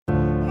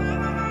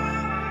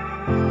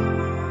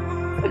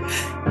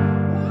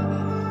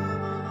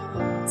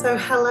So,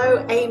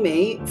 hello,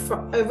 Amy,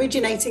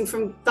 originating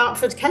from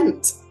Dartford,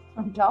 Kent.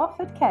 From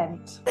Dartford,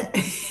 Kent.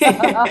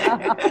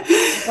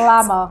 And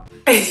Glamour.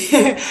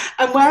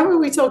 where were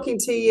we talking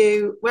to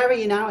you? Where are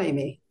you now,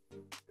 Amy?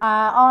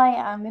 I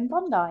am in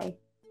Bondi.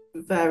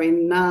 Very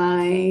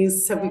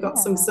nice. Have we got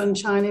some Yeah.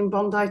 sunshine in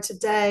Bondi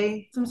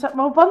today?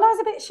 Well, Bondi's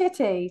a bit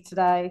shitty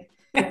today.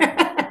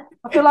 I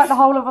feel like the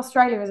whole of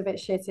Australia is a bit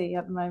shitty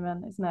at the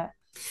moment, isn't it?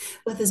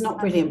 Weather's not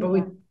brilliant, but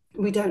Yeah.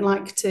 we don't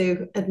like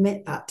to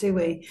admit that, do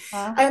we?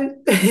 Uh,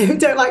 We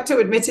don't like to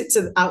admit it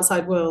to the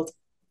outside world.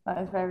 that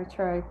is very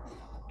true.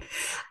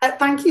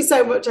 Thank you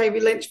so much, Amy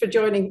Lynch, for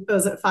joining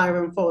us at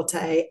Fire and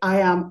Forte. I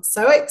am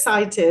so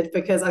excited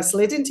because I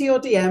slid into your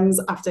DMs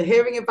after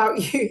hearing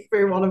about you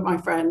through one of my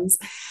friends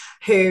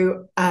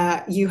who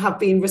you have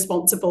been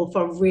responsible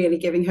for really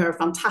giving her a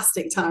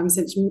fantastic time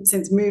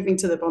since moving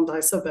to the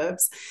Bondi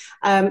suburbs.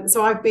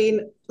 So I've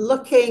been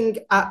looking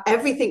at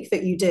everything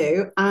that you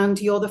do, and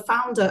you're the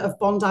founder of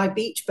Bondi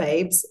Beach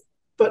Babes,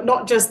 but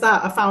not just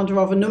that, a founder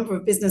of a number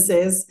of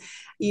businesses.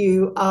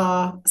 You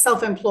are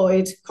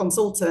self-employed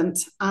consultant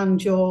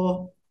and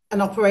you're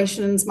an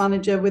operations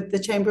manager with the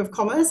Chamber of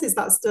Commerce. Is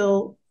that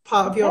still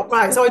part of your Yes,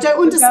 right? So I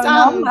don't still going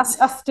on. understand.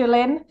 That's still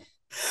in.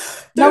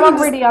 No Don't one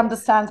understand. really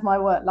understands my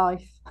work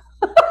life.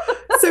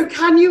 So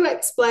can you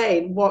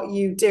explain what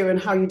you do and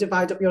how you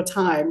divide up your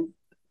time?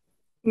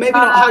 Maybe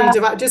not how you Uh,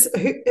 divide, just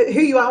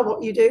who you are,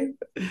 what you do.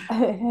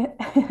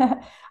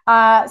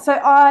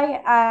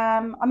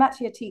 I'm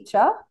actually a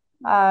teacher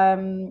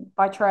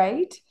by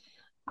trade.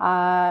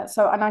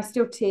 And I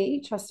still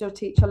teach. I still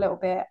teach a little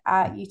bit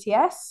at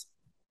UTS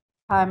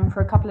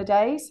for a couple of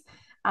days.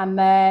 And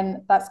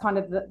then that's kind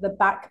of the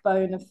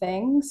backbone of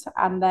things.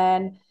 And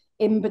then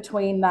in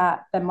between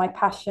that, then my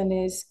passion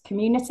is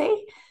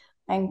community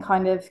and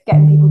kind of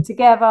getting people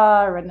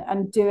together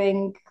and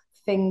doing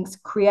things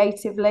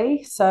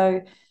creatively.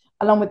 So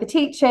along with the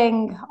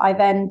teaching, I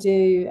then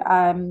do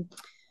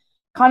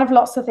kind of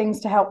lots of things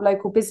to help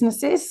local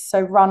businesses.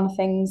 So run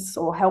things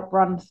or help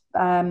run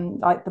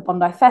like the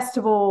Bondi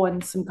Festival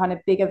and some kind of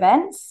big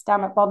events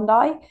down at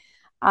Bondi.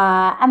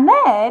 And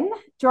then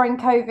during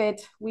COVID,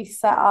 we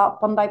set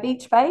up Bondi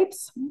Beach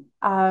Babes,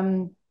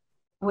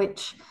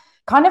 which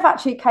kind of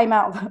actually came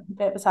out of a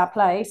bit of a sad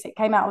place. It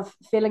came out of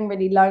feeling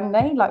really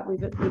lonely, like we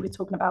were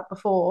talking about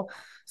before,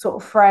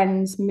 sort of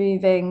friends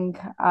moving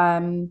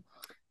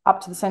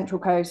up to the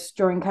Central Coast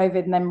during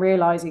COVID and then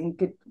realizing,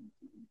 good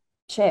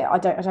shit, I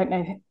don't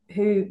know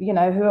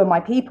who are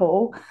my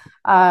people.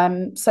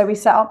 So we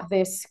set up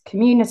this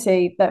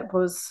community that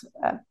was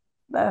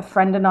a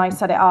friend and I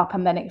set it up,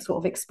 and then it sort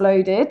of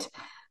exploded.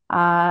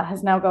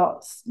 Has now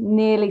got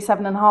nearly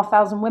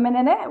 7,500 women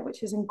in it,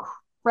 which is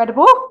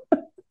incredible.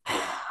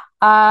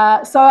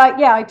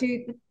 I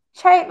do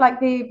like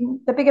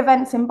the big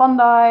events in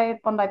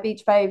Bondi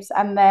Beach Babes,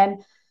 and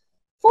then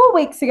 4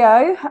 weeks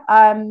ago,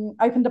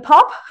 opened a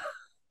pub.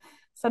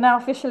 So now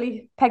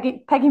officially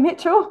Peggy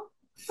Mitchell.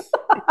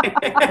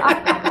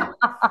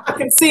 I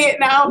can see it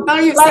now. Now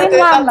you've said Plain it.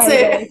 That's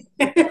landlady.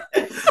 it.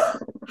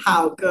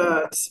 How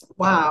good.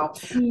 Wow.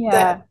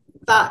 Yeah.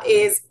 That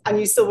is, and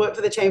you still work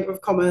for the Chamber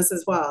of Commerce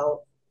as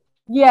well.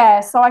 Yeah,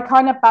 so I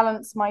kind of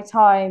balance my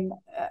time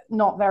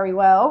not very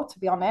well, to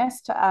be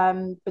honest,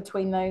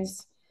 between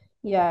those,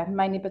 yeah,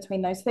 mainly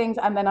between those things.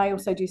 And then I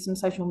also do some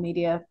social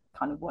media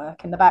kind of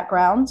work in the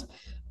background.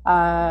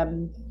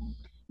 Um,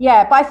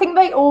 yeah, but I think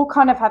they all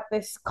kind of have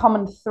this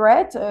common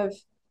thread of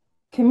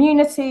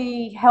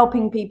community,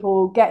 helping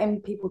people,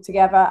 getting people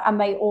together, and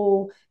they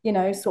all,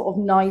 sort of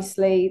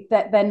nicely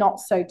that they're not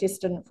so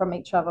distant from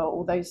each other,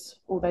 all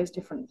those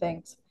different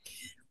things.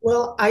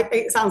 Well,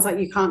 it sounds like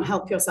you can't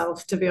help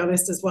yourself, to be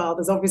honest, as well.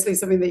 There's obviously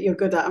something that you're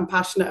good at and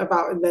passionate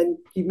about, and then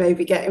you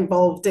maybe get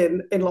involved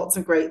in lots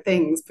of great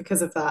things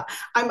because of that.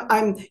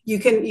 You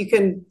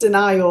can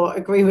deny or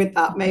agree with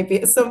that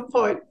maybe at some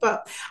point,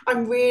 but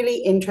I'm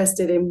really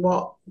interested in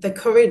what the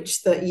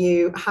courage that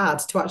you had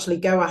to actually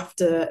go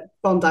after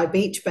Bondi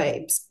Beach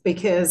Babes,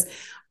 because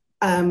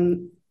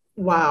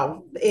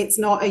wow, it's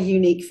not a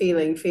unique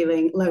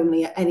feeling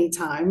lonely at any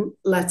time,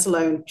 let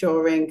alone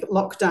during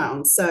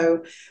lockdown.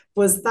 So,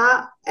 was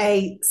that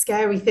a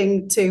scary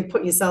thing to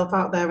put yourself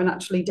out there and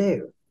actually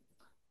do?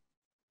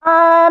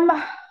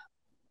 Um,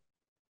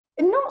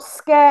 Not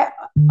scare.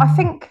 I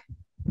think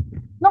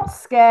not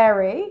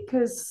scary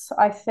because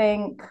I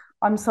think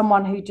I'm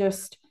someone who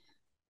just,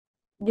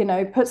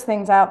 puts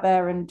things out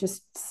there and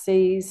just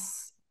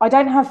sees. I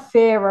don't have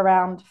fear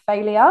around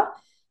failure,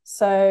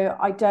 so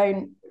I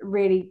don't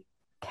really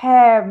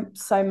care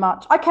so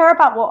much. I care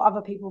about what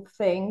other people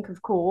think,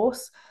 of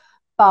course,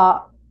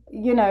 but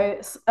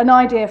an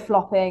idea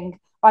flopping,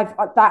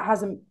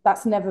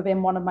 that's never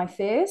been one of my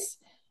fears.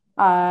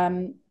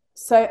 And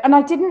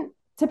I didn't,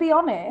 to be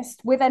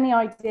honest, with any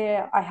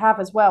idea I have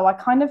as well, I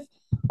kind of,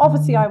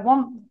 obviously I've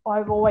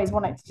always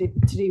wanted to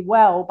do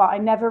well, but I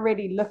never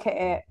really look at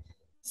it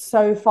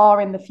so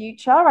far in the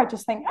future. I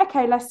just think,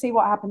 okay, let's see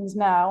what happens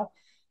now.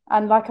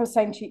 And like I was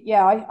saying to you,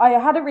 yeah, I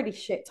had a really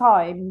shit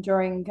time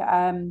during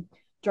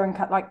during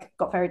like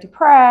got very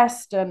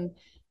depressed and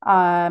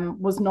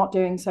was not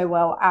doing so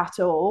well at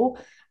all.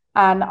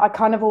 And I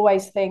kind of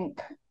always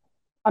think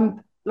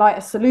I'm like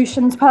a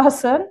solutions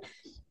person.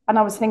 And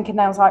I was thinking,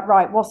 I was like,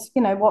 right, what's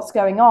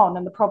going on?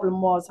 And the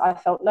problem was I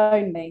felt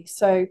lonely.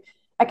 So,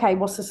 okay,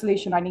 what's the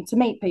solution? I need to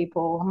meet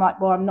people. I'm like,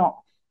 well, I'm not,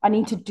 I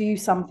need to do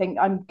something.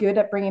 I'm good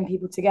at bringing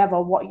people together.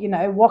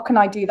 What can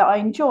I do that I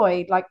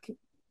enjoy? Like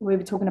we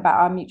were talking about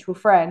our mutual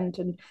friend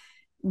and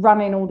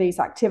running all these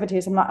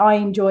activities. I'm like, I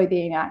enjoy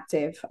being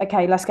active.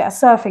 Okay, let's get a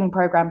surfing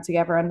program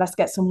together and let's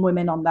get some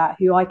women on that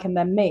who I can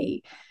then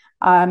meet.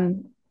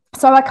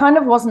 So I kind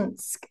of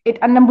wasn't it,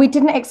 and then we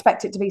didn't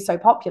expect it to be so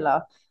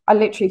popular. I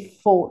literally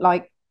thought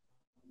like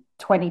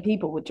 20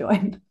 people would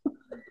join.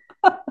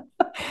 But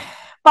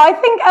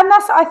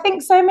I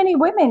think so many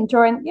women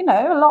during,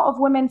 a lot of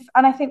women,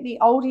 and I think the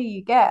older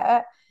you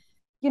get,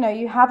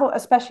 you have,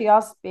 especially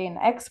us being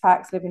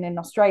expats living in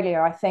Australia,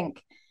 I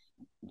think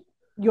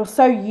you're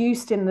so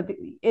used in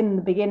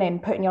the beginning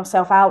putting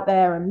yourself out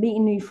there and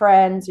meeting new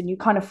friends, and you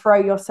kind of throw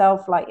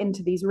yourself like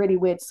into these really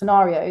weird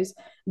scenarios.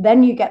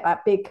 Then you get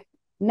that big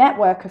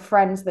network of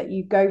friends that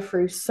you go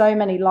through so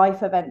many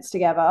life events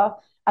together,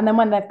 and then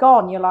when they've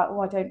gone you're like, oh,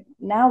 I don't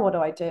now, what do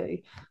I do?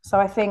 So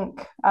I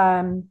think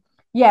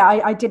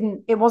I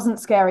didn't, it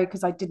wasn't scary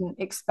because I didn't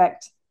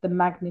expect the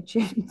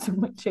magnitude to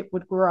which it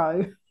would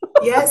grow.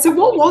 Yeah. So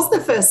what was the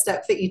first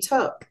step that you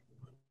took?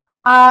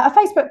 A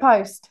Facebook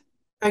post.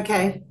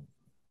 Okay.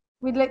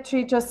 We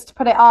literally just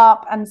put it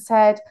up and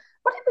said,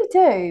 what did we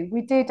do?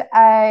 We did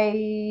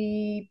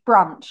a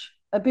brunch,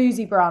 a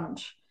boozy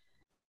brunch.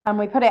 And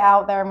we put it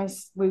out there, and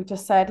we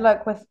just said,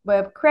 look,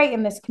 we're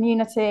creating this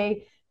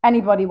community.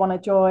 Anybody want to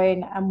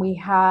join? And we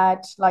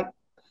had like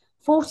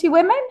 40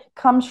 women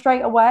come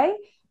straight away.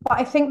 But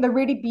I think the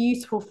really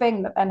beautiful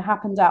thing that then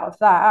happened out of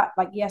that,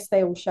 like, yes,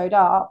 they all showed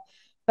up,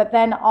 but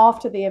then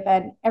after the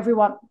event,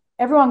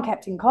 everyone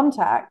kept in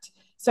contact.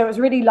 So it was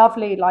really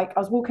lovely. Like I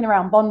was walking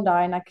around Bondi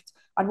and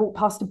I'd walk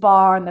past a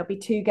bar and there'll be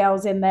two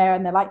girls in there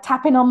and they're like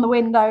tapping on the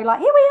window, like,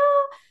 here we are.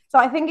 So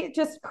I think it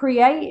just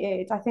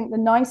I think the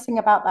nice thing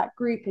about that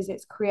group is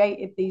it's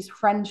created these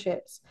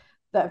friendships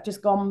that have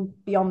just gone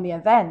beyond the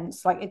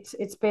events. Like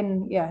it's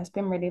been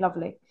really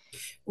lovely.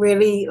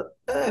 Really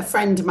a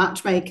friend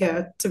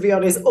matchmaker, to be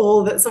honest.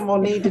 All that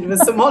someone needed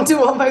was someone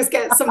to almost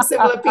get some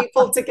similar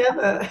people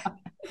together.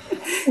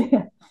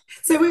 Yeah.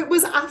 So it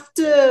was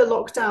after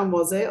lockdown,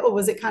 was it? Or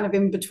was it kind of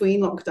in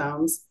between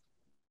lockdowns?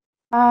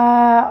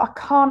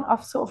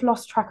 I've sort of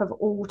lost track of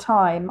all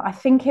time. I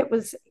think it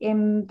was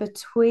in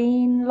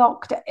between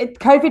lockdown.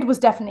 COVID was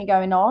definitely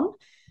going on.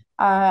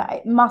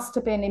 It must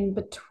have been in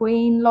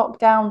between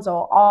lockdowns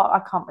or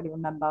I can't really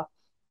remember.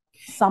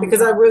 Because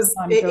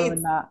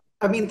During that.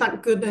 I mean,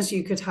 thank goodness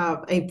you could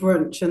have a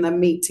brunch and then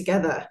meet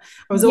together.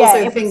 I was Yeah,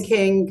 also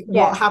thinking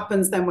yeah. what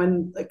happens then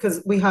when,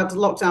 because we had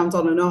lockdowns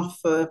on and off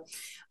for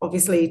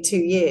obviously 2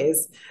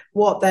 years.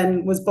 What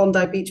then was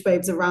Bondi Beach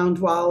Babes around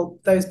while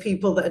those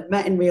people that had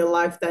met in real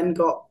life then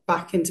got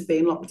back into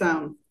being locked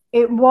down?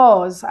 It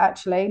was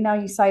actually, now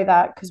you say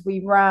that, because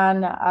we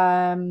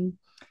ran,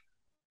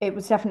 it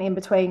was definitely in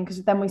between,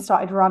 because then we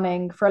started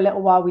running for a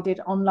little while. We did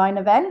online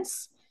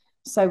events.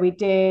 So we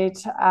did,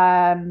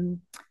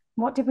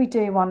 what did we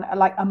do? One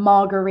like a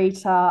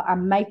margarita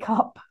and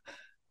makeup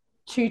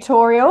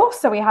tutorial.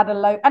 So we had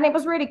and it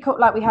was really cool.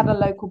 Like we had a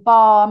local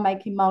bar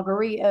making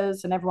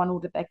margaritas, and everyone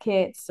ordered their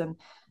kits and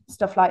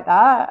stuff like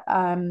that.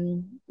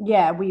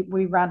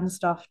 We ran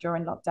stuff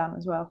during lockdown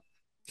as well.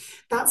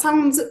 That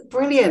sounds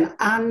brilliant.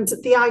 And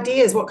the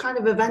ideas, what kind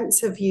of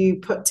events have you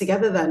put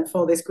together then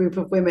for this group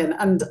of women?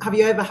 And have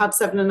you ever had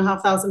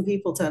 7,500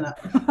 people turn up?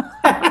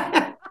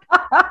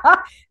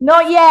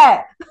 Not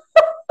yet.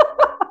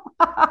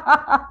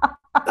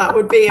 That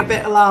would be a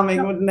bit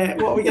alarming, wouldn't it?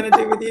 What are we going to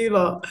do with you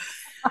lot?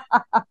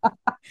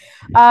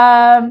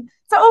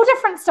 So all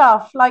different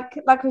stuff, like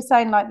we were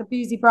saying, like the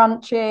boozy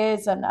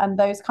brunches and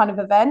those kind of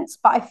events.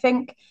 But I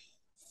think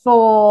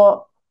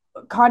for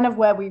kind of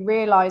where we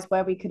realized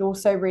where we could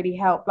also really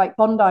help, like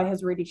Bondi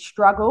has really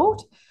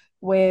struggled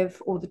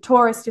with all the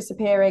tourists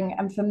disappearing.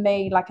 And for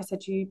me, like I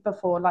said to you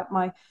before, like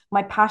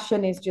my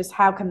passion is just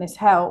how can this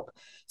help?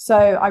 So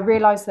I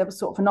realized there was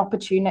sort of an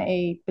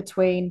opportunity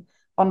between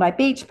Bondi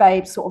Beach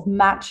Babes sort of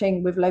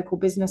matching with local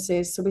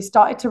businesses. So we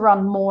started to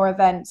run more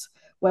events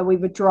where we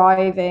were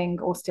driving,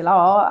 or still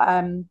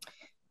are,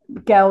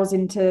 girls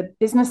into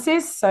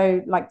businesses.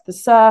 So like the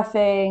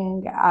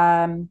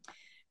surfing,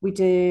 we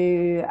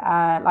do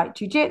like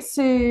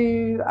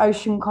jujitsu,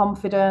 ocean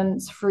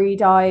confidence, free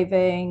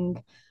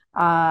diving.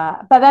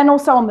 But then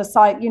also on the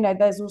site,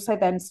 there's also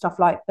then stuff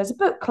like there's a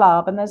book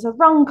club and there's a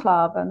run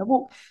club and a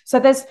walk.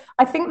 So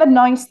I think the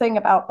nice thing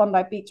about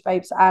Bondi Beach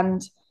Babes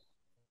and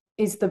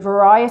is the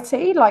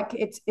variety. Like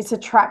it's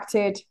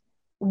attracted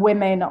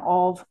women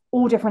of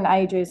all different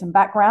ages and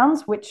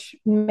backgrounds, which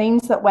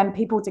means that when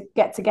people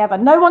get together,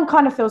 no one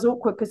kind of feels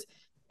awkward because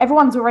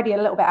everyone's already a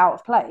little bit out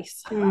of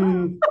place.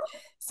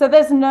 So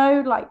there's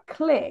no like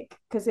clique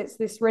because it's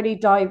this really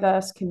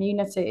diverse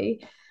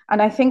community.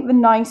 And I think the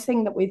nice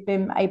thing that we've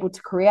been able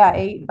to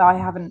create that I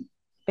haven't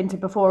been to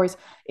before, is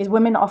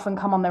women often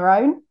come on their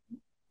own,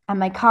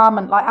 and they come,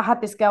 and like I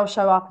had this girl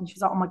show up and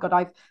she's like, oh my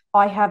God,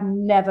 I have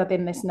never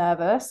been this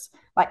nervous.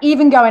 Like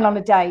even going on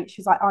a date,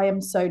 she's like, I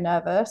am so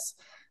nervous.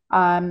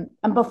 And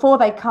before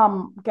they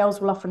come, girls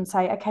will often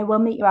say, okay, we'll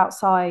meet you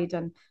outside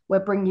and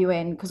we'll bring you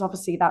in. Because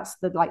obviously that's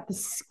the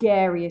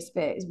scariest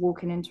bit, is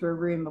walking into a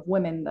room of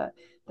women that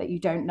you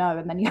don't know,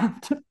 and then you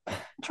have to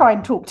try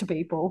and talk to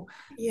people.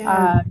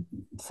 Yeah.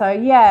 So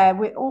yeah,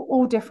 we're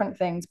all different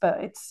things,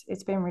 but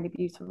it's been really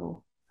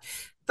beautiful.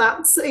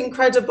 That's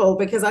incredible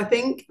because I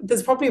think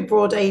there's probably a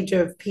broad age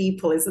of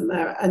people, isn't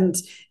there? And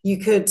you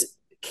could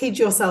kid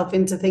yourself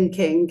into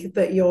thinking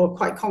that you're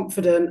quite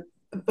confident,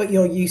 but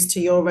you're used to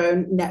your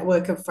own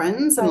network of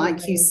friends. And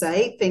like you Totally.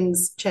 say,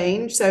 things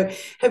change. So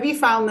have you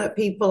found that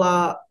people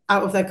are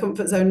out of their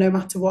comfort zone no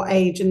matter what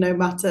age and no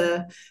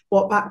matter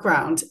what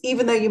background,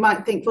 even though you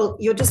might think, well,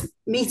 you're just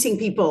meeting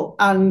people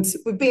and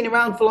we've been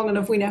around for long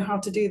enough, we know how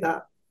to do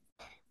that.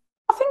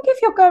 I think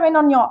if you're going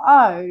on your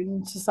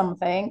own to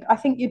something, I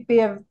think you'd be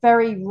a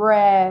very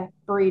rare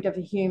breed of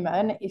a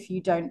human if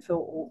you don't feel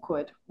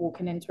awkward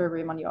walking into a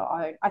room on your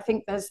own. I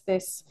think there's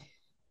this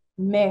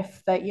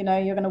myth that, you're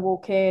going to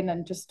walk in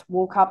and just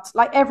walk up to,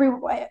 like,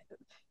 everywhere.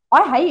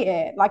 I hate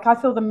it. Like, I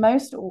feel the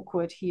most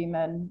awkward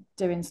human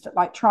doing stuff,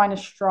 like trying to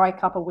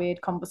strike up a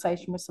weird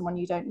conversation with someone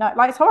you don't know.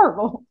 Like, it's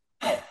horrible.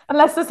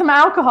 Unless there's some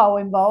alcohol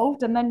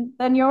involved, and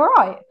then you're all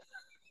right.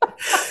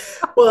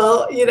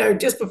 Well,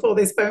 just before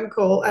this phone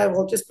call,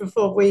 well, just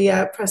before we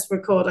pressed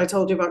record, I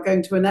told you about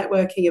going to a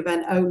networking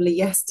event only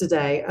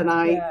yesterday. And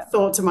I Yeah.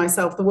 thought to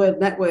myself, the word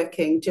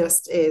networking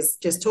just is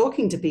just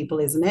talking to people,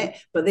 isn't it?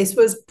 But this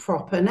was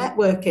proper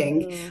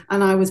networking. Mm.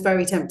 And I was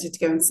very tempted to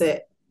go and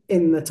sit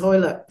in the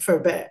toilet for a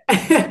bit.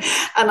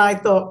 And I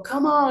thought,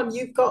 come on,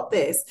 you've got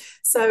this.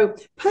 So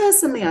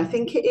personally, I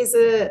think it is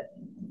a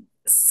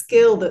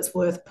skill that's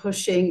worth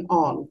pushing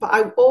on. But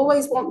I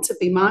always want to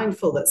be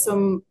mindful that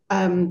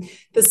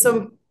there's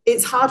some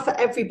it's hard for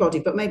everybody,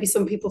 but maybe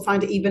some people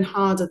find it even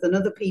harder than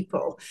other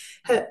people.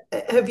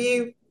 Have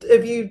you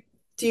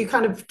do you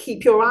kind of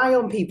keep your eye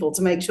on people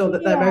to make sure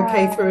that they're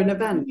okay through Yeah. an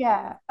event?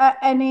 Yeah.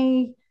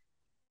 Any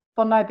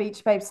Bondi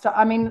Beach Babe stuff.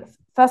 I mean,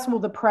 first of all,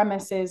 the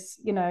premise is,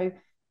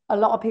 a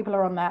lot of people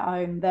are on their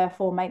own,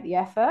 therefore make the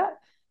effort.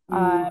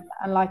 Mm,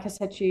 And like I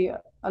said to you,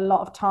 a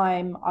lot of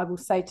time I will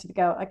say to the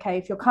girl, okay,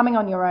 if you're coming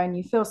on your own,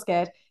 you feel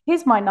scared,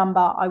 here's my number.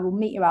 I will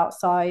meet you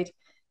outside.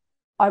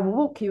 I will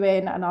walk you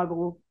in and I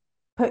will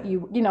put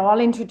you, I'll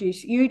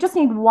introduce you. You just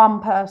need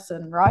one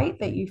person, right,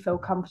 that you feel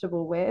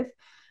comfortable with.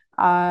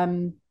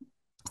 Um,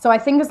 so I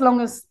think as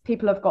long as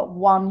people have got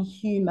one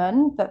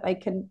human that they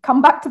can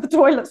come back to the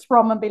toilets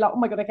from and be like, oh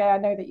my God, okay, I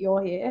know that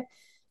you're here.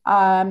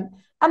 Um,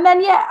 and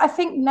then, yeah, I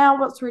think now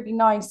what's really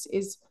nice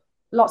is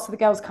lots of the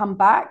girls come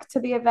back to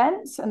the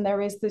events, and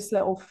there is this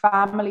little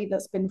family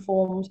that's been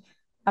formed.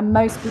 And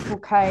most people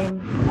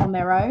came on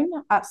their own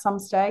at some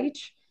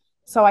stage.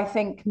 So I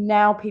think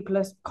now people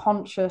are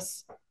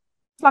conscious.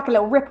 It's like a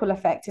little ripple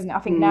effect, isn't it? I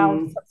think now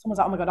mm. someone's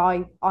like, oh my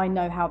God, I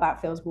know how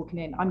that feels walking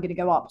in. I'm going to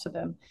go up to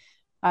them.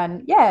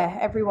 And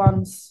yeah,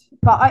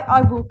 but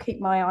I will keep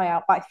my eye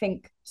out. But I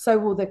think so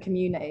will the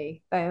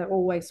community. They're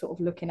always sort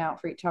of looking out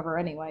for each other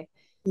anyway.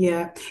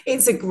 Yeah,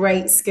 it's a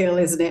great skill,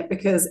 isn't it?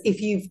 Because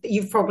if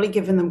you've probably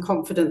given them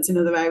confidence in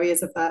other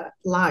areas of their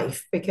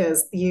life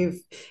because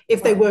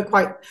if they were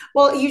quite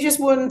well, you just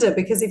wonder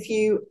because if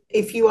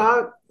you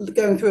are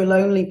going through a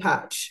lonely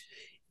patch,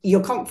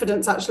 your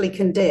confidence actually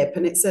can dip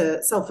and it's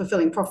a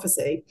self-fulfilling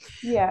prophecy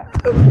Yeah.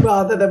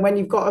 rather than when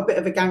you've got a bit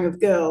of a gang of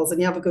girls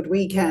and you have a good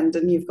weekend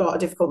and you've got a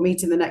difficult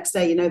meeting the next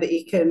day, you know that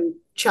you can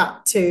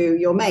chat to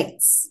your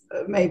mates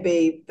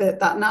maybe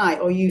that night,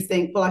 or you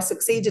think, well, I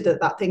succeeded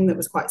at that thing that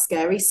was quite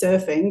scary,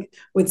 surfing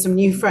with some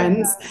new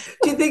friends. Yeah.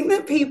 Do you think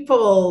that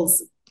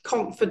people's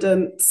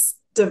confidence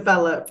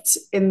developed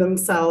in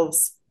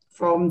themselves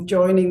from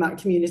joining that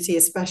community,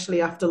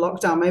 especially after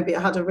lockdown? Maybe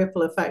it had a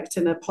ripple effect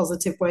in a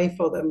positive way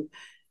for them.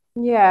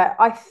 Yeah,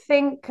 I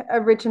think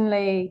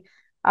originally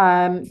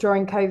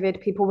during COVID,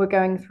 people were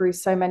going through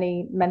so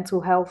many mental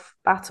health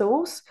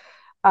battles.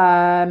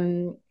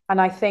 And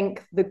I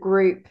think the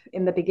group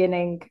in the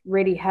beginning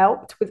really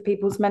helped with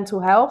people's mental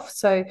health.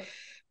 So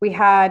we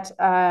had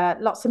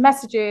lots of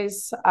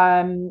messages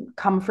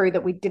come through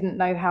that we didn't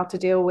know how to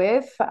deal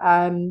with.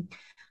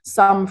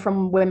 Some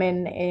from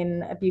women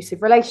in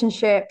abusive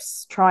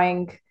relationships,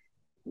 trying,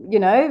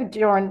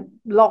 during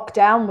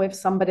lockdown with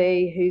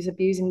somebody who's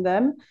abusing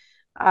them.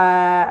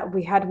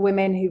 We had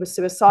women who were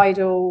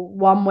suicidal.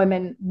 One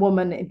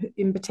woman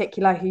in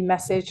particular who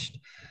messaged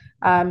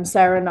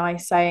Sarah and I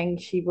saying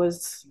she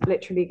was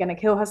literally going to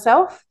kill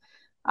herself.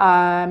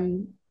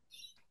 Um,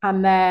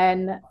 and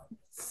then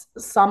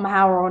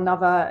somehow or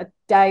another, a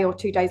day or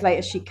 2 days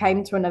later, she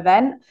came to an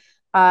event,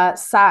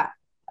 sat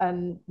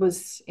and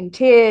was in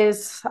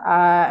tears,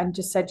 and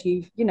just said,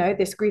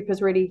 this group has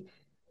really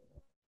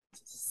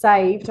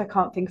saved, I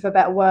can't think of a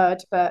better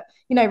word, but,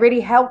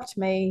 really helped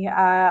me.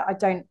 I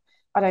don't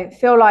I don't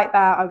feel like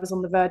that. I was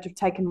on the verge of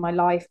taking my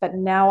life, but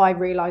now I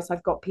realize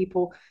I've got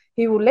people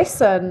who will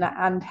listen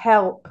and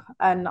help.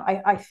 And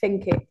I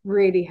think it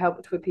really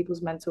helped with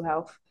people's mental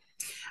health.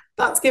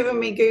 That's given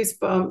me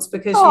goosebumps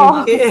because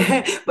Oh,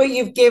 but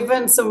you've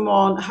given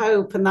someone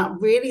hope, and that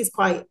really is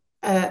quite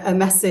a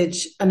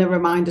message and a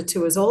reminder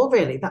to us all,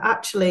 really, that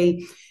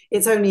actually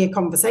it's only a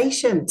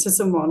conversation to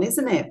someone,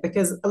 isn't it?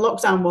 Because a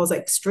lockdown was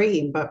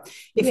extreme, but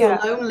if you're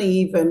yeah, lonely,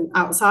 even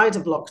outside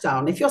of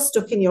lockdown, if you're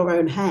stuck in your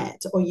own head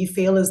or you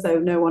feel as though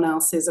no one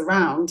else is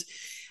around,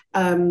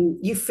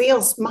 you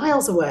feel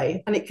miles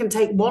away, and it can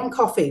take one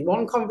coffee,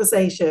 one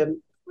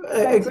conversation,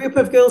 a group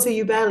of girls who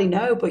you barely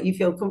know but you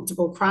feel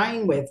comfortable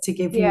crying with, to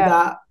give you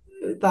yeah,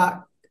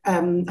 that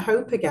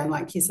hope again,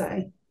 like you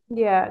say.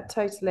 yeah,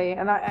 totally.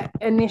 And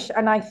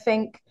I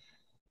think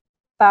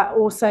that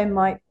also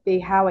might be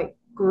how it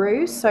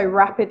grew so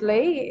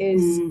rapidly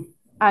is, Mm,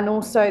 and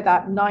also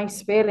that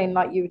nice feeling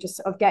like you were just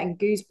of getting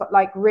goose, but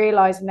like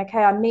realizing,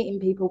 okay, I'm meeting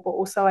people, but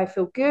also I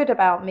feel good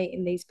about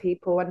meeting these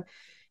people. And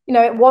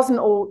it wasn't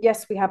all,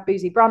 yes, we had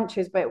boozy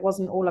brunches, but it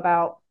wasn't all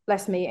about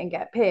let's meet and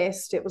get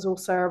pissed. It was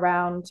also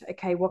around,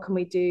 okay, what can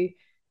we do?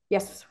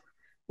 Yes,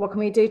 what can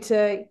we do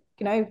to,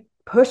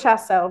 push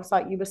ourselves,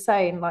 like you were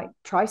saying, like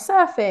try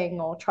surfing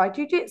or try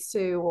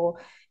jujitsu, or,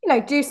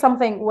 do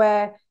something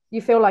where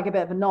you feel like a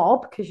bit of a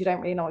knob because you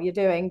don't really know what you're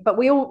doing. But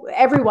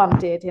everyone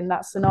did in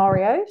that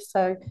scenario.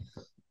 So,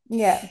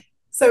 yeah.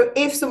 so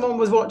if someone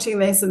was watching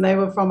this and they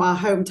were from our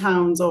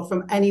hometowns or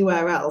from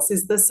anywhere else,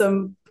 is there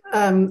some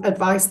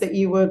advice that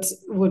you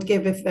would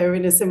give if they're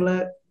in a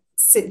similar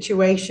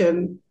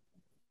situation?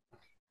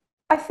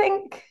 I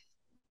think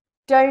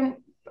don't,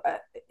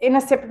 in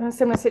a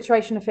similar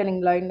situation of feeling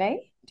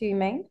lonely, do you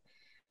mean?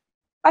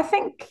 I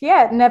think,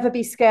 yeah, never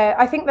be scared.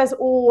 I think there's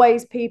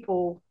always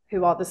people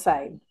who are the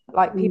same.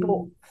 Like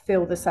people Mm.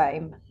 feel the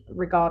same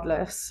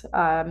regardless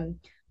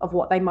of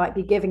what they might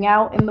be giving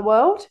out in the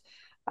world.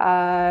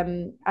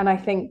 And I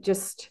think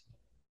just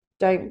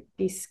don't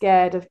be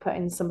scared of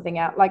putting something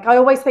out. Like I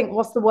always think,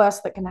 what's the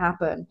worst that can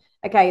happen?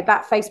 Okay,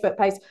 that Facebook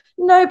post,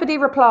 nobody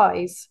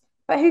replies.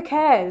 But who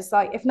cares?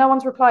 Like if no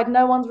one's replied,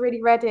 no one's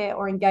really read it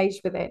or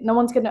engaged with it. No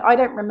one's gonna, I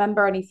don't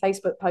remember any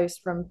Facebook posts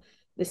from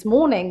this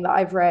morning that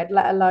I've read,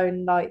 let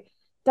alone like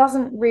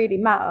doesn't really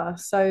matter.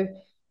 So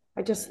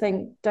I just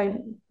think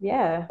don't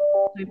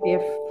be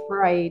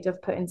afraid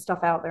of putting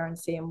stuff out there and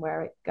seeing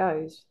where it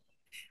goes.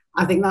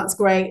 I think that's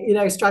great.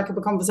 Strike up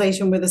a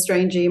conversation with a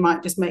stranger, you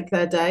might just make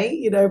their day,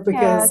 Yeah,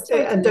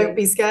 and don't totally.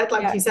 be scared.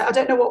 Like Yeah, you said, I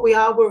don't know what we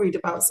are worried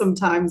about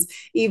sometimes.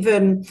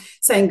 Even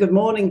saying good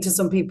morning to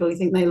some people, you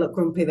think they look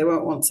grumpy, they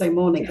won't want to say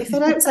morning. If they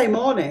don't say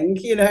morning,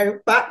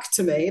 back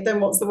to me, then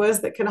what's the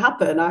worst that can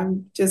happen?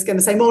 I'm just going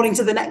to say morning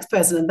to the next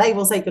person and they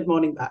will say good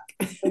morning back.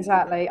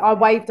 exactly. I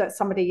waved at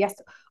somebody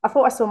yesterday. I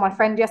thought I saw my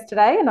friend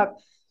yesterday, and I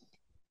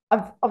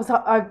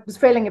was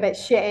feeling a bit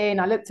shitty,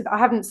 and I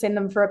haven't seen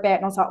them for a bit,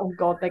 and I was like, oh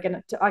God, they're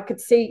gonna. I could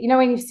see,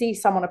 when you see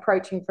someone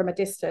approaching from a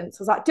distance,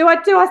 I was like, do I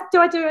do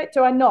it?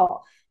 Do I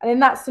not? And in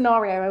that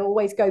scenario, I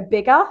always go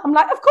bigger. I'm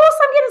like, of course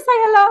I'm gonna say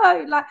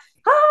hello, like,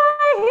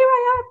 hi, here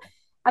I am.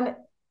 And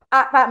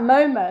at that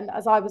moment,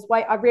 as I was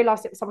I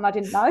realised it was someone I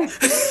didn't know.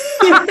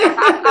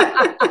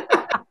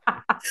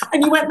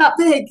 And you went that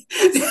big.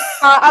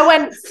 I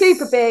went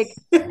super big.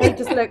 He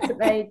just looked at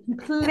me,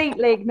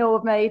 completely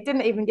ignored me,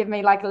 didn't even give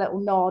me like a little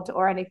nod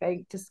or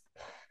anything. Just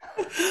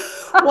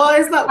Why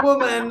is that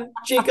woman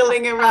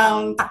jiggling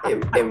around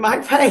in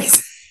my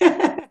face?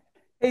 who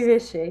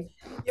is she?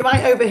 You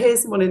might overhear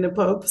someone in the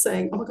pub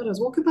saying, "Oh my God, I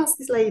was walking past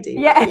this lady."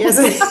 Yeah. Yes.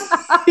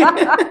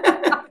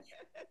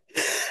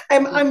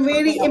 I'm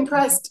really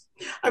impressed.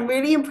 I'm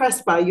really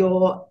impressed by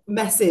your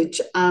message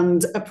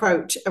and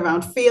approach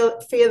around fear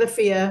the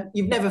fear.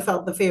 You've never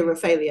felt the fear of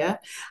failure,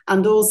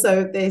 and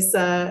also this.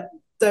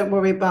 Don't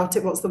worry about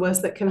it. What's the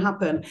worst that can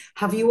happen?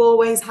 Have you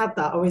always had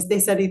that, or is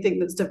this anything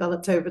that's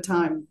developed over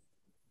time?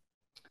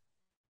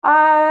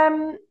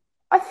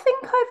 I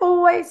think I've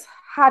always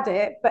had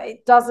it, but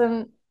it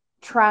doesn't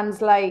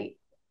translate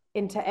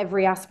into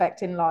every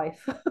aspect in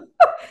life.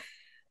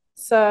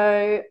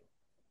 So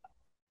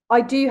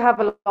I do have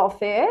a lot of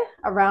fear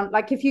around,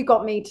 like, if you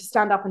got me to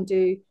stand up and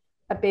do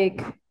a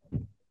big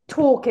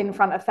talk in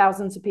front of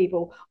thousands of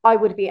people, I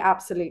would be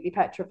absolutely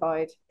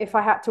petrified. If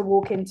I had to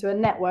walk into a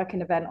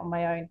networking event on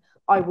my own,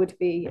 I would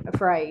be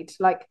afraid.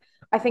 Like,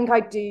 I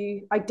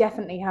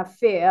definitely have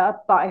fear,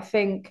 but I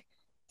think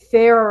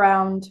fear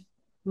around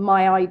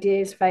my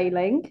ideas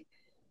failing,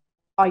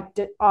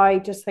 I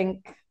just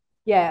think,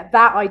 yeah,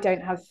 that I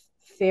don't have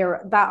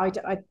fear,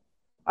 that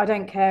I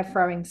don't care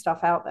throwing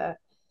stuff out there.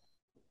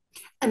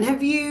 And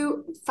have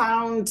you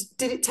found,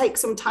 did it take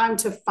some time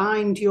to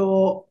find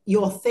your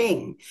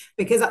thing?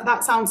 Because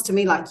that sounds to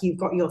me like you've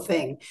got your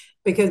thing.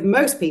 Because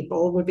most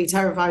people would be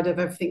terrified of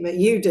everything that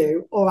you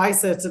do, or I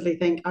certainly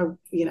think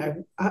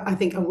I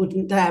think I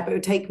wouldn't dare, but it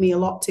would take me a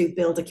lot to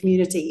build a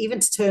community, even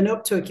to turn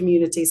up to a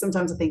community.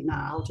 Sometimes I think,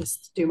 nah, I'll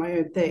just do my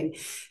own thing.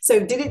 So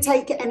did it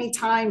take any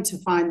time to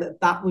find that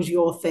that was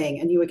your thing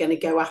and you were going to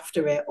go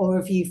after it? Or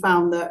have you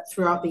found that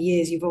throughout the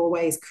years you've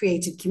always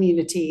created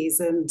communities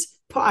and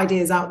put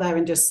ideas out there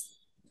and just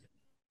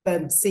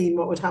then seeing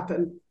what would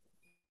happen?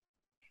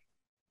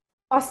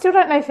 I still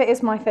don't know if it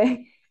is my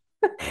thing.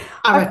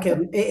 I I,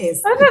 reckon it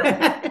is. I don't,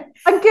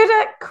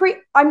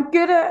 I'm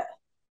good at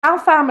our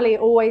family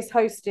always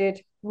hosted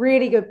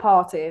really good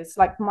parties.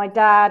 Like my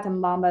dad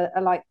and mum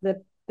are like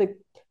the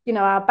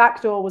our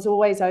back door was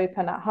always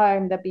open at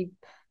home. There'd be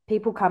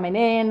people coming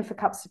in for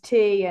cups of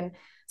tea. And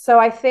so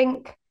I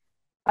think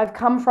I've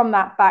come from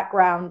that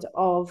background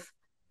of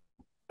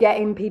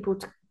getting people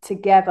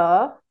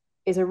together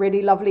is a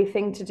really lovely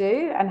thing to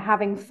do, and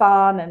having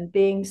fun and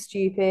being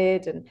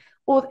stupid and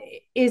all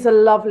is a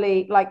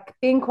lovely, like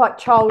being quite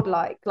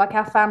childlike, like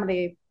our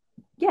family,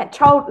 yeah,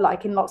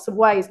 childlike in lots of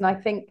ways. And I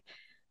think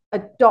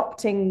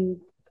adopting,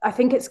 I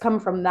think it's come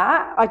from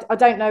that. I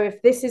don't know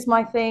if this is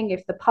my thing,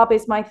 if the pub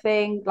is my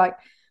thing, like,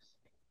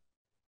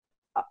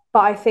 but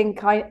I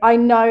think I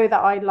know that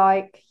I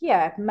like,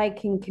 yeah,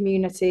 making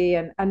community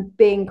and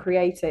being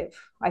creative.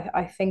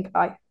 I think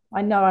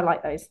I know I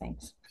like those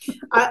things.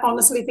 I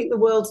honestly think the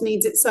world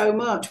needs it so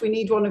much. We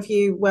need one of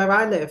you where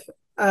I live.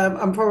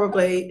 I'm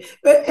probably.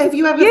 But have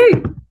you ever?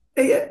 You.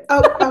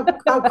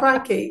 Oh,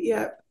 crikey!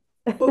 Yeah.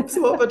 Oops,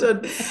 what have I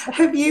done?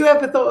 Have you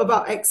ever thought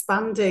about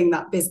expanding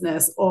that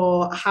business,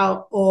 or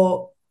how,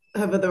 or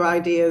have other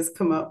ideas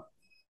come up?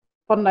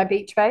 Bondi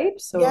Beach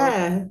Babes or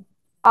Yeah.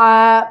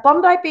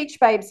 Bondi Beach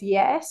Babes,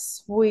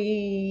 yes.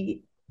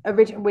 We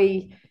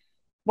originally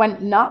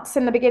went nuts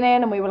in the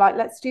beginning and we were like,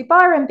 let's do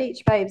Byron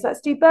Beach Babes, let's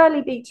do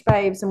Burley Beach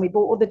Babes. And we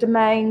bought all the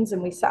domains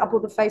and we set up all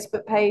the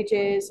Facebook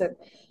pages.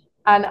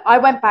 And I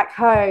went back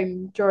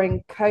home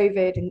during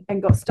COVID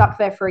and got stuck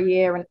there for a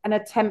year and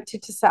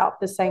attempted to set up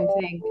the same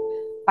thing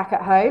back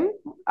at home.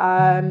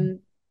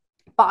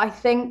 But I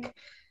think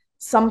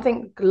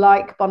something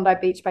like Bondi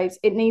Beach Babes,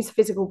 it needs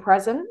physical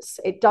presence.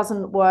 It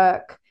doesn't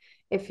work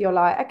if you're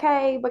like,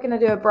 okay, we're going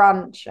to do a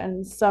brunch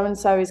and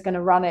so is going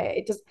to run it.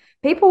 It just,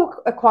 people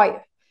are quite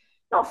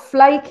not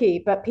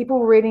flaky, but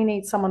people really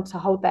need someone to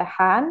hold their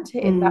hand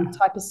in that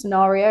type of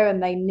scenario.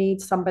 And they need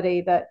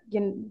somebody that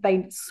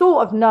they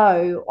sort of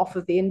know off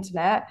of the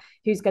internet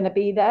who's going to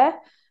be there.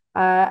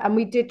 And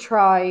we did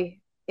try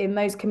in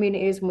those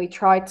communities, and we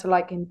tried to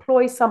like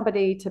employ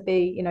somebody to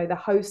be, the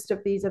host of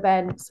these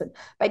events,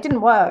 but it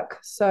didn't work.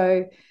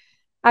 So,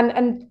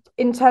 and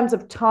in terms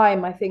of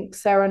time, I think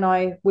Sarah and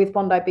I with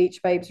Bondi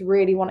Beach Babes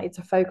really wanted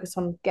to focus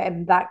on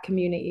getting that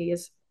community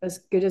as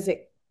good as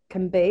it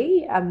can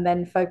be, and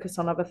then focus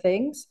on other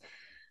things.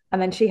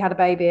 And then she had a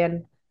baby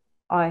and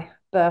I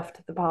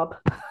birthed the pub.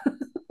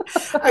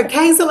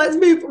 Okay, so let's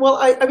move. Well,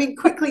 I mean,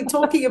 quickly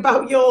talking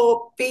about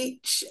your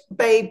beach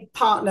babe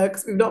partner,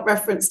 because we've not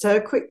referenced her.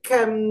 Quick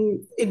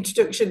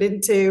introduction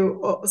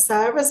into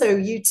Sarah. So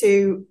you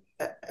two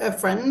are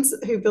friends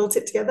who built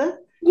it together?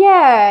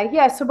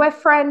 Yeah. So we're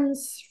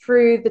friends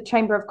through the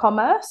Chamber of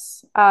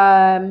Commerce.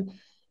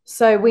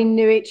 So we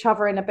knew each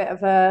other in a bit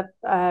of a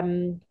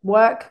in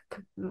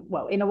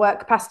a work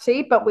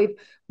capacity, but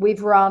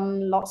we've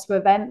run lots of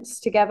events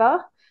together.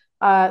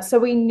 So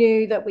we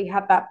knew that we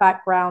had that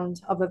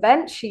background of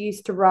events. She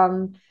used to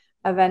run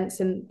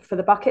events for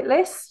the Bucket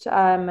List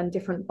and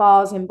different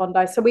bars in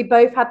Bondi. So we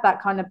both had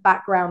that kind of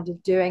background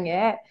of doing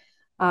it.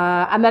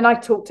 And then I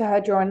talked to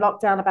her during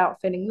lockdown about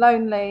feeling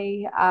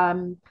lonely.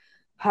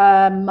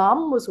 Her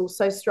mum was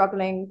also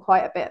struggling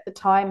quite a bit at the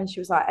time, and she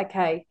was like,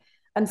 okay.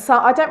 And so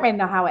I don't really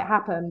know how it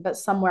happened, but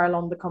somewhere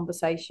along the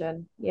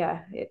conversation,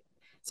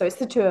 so it's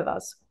the two of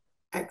us.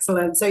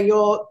 Excellent. So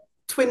you're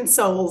twin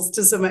souls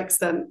to some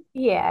extent.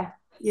 Yeah.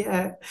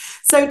 Yeah.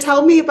 So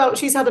tell me about,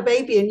 she's had a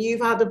baby and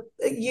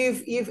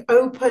you've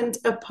opened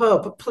a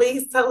pub.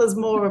 Please tell us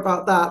more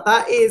about that.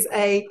 That is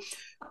a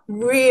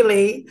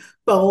really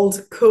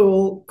bold,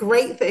 cool,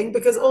 great thing,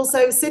 because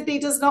also Sydney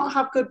does not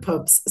have good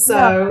pubs. So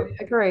no,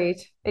 agreed.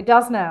 It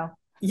does now.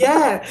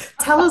 Yeah,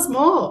 tell us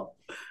more.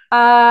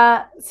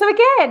 So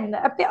again,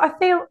 a bit, I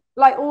feel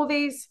like all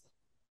these,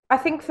 I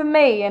think for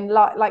me, and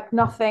like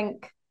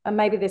nothing, and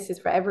maybe this is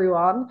for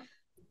everyone,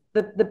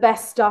 the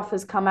best stuff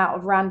has come out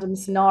of random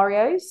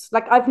scenarios.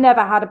 Like I've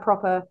never had a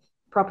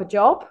proper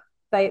job.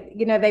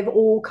 They've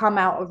all come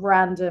out of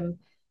random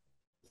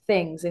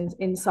things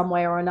in some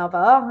way or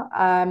another.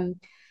 And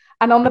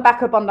on the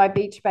back of Bondi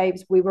Beach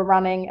Babes, we were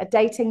running a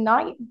dating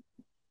night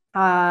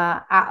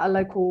at a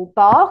local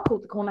bar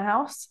called the Corner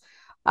House.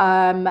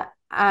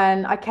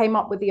 And I came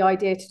up with the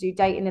idea to do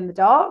dating in the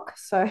dark.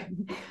 So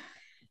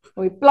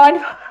we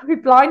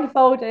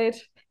blindfolded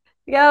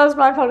the girls,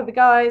 blindfolded the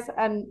guys,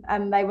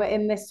 and they were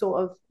in this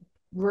sort of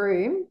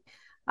room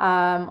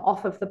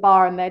off of the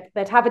bar, and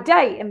they'd have a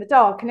date in the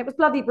dark, and it was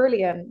bloody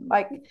brilliant.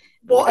 Like,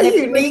 what a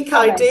unique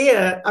really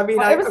idea. I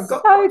mean, it was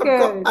so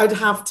good. I'd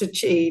have to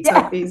cheat.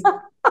 Yeah.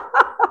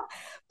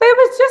 But it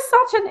was just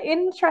such an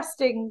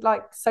interesting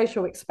like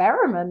social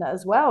experiment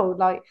as well.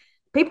 Like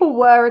people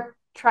were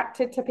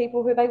attracted to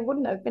people who they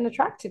wouldn't have been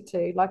attracted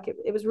to. Like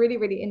it was really,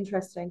 really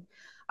interesting.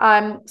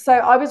 So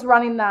I was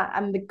running that,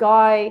 and the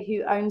guy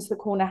who owns the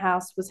Corner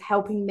House was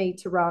helping me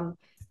to run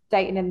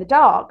dating in the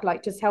dark,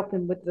 like just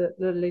helping with the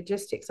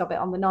logistics of it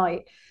on the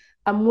night.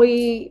 And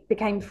we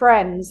became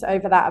friends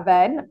over that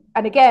event.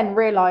 And again,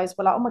 realized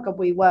we're like, oh my God,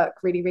 we work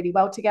really, really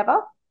well together.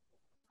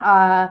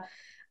 Uh,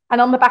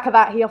 and on the back of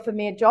that, he offered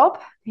me a job.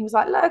 He was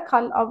like, look,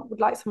 I would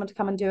like someone to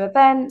come and do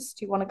events.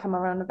 Do you want to come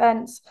around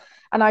events?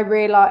 And I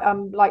realized,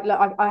 I'm like, look,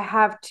 I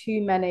have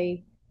too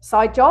many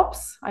side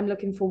jobs. I'm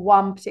looking for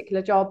one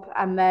particular job.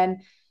 And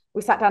then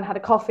we sat down, had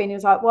a coffee, and he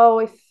was like, well,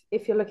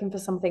 if you're looking for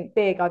something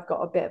big, I've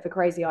got a bit of a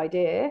crazy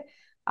idea.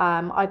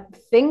 I'm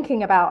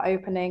thinking about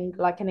opening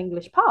like an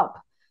English pub.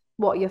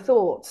 What are your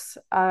thoughts?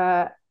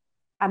 And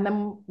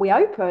then we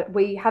had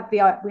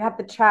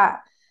the chat,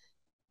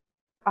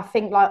 I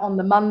think like on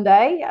the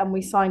Monday, and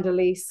we signed a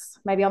lease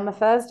maybe on the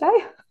Thursday.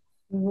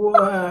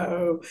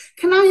 Whoa.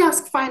 Can I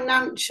ask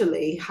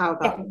financially how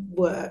that Yeah.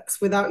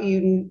 works without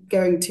you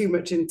going too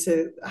much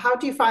into how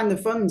do you find the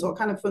funds? What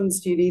kind of funds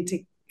do you need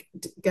to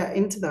get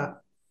into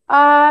that?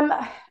 Um,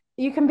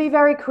 you can be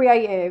very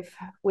creative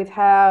with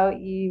how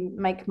you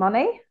make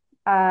money.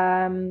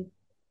 Um,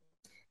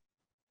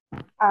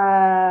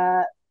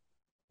 uh,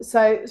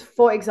 so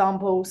for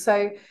example,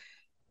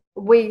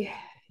 we,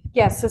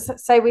 yes, so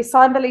say we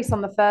signed the lease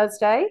on the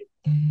Thursday,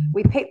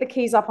 we picked the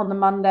keys up on the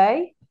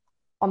Monday.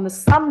 On the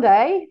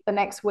Sunday, the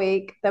next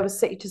week, there was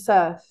City to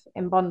Surf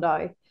in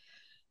Bondi.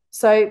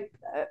 So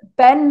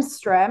Ben's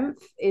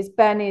strength is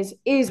Ben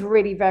is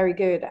really very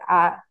good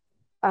at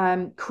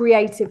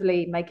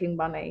creatively making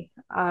money.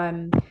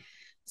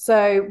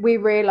 So we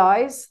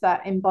realised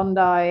that in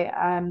Bondi,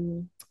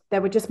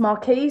 there were just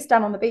marquees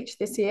down on the beach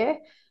this year.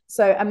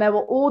 So and there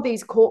were all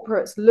these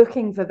corporates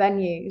looking for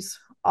venues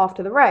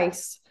after the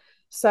race.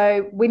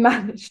 So we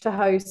managed to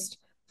host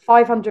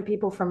 500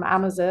 people from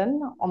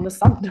Amazon on the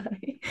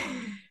Sunday.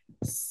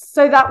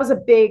 So that was a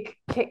big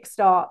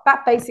kickstart.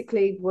 That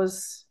basically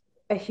was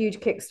a huge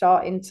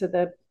kickstart into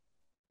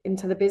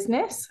the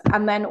business.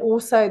 And then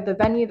also the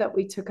venue that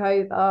we took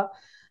over,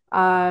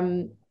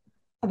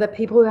 the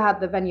people who had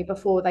the venue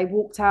before, they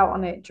walked out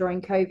on it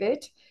during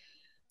COVID.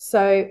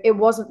 So it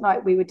wasn't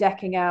like we were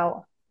decking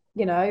out,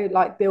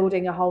 like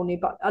building a whole new,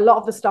 but a lot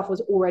of the stuff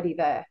was already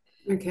there.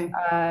 Okay.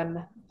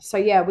 So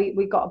yeah,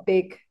 we got a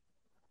big,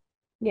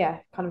 yeah,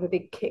 kind of a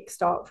big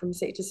kickstart from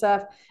City to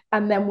Surf.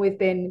 And then we've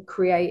been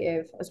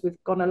creative as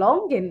we've gone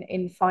along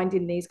in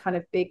finding these kind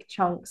of big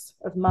chunks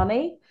of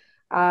money.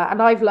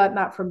 And I've learned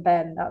that from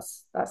Ben.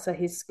 That's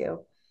his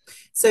skill.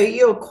 So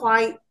you're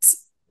quite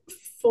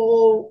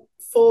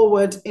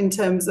forward in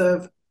terms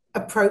of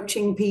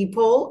approaching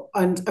people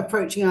and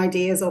approaching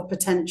ideas or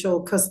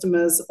potential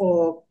customers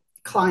or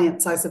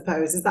clients, I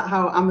suppose. Is that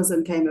how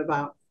Amazon came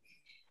about?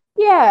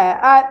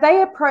 Yeah,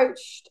 they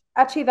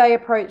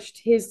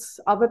approached his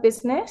other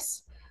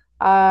business,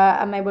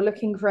 and they were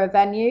looking for a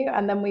venue.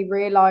 And then we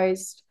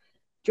realized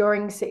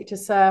during City to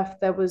Surf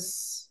there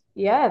was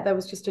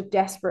just a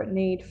desperate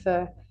need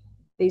for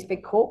these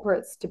big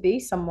corporates to be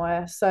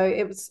somewhere. So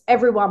it was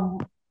everyone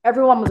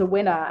was a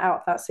winner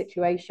out of that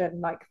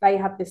situation. Like they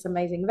had this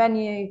amazing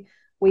venue,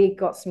 we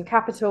got some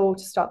capital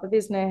to start the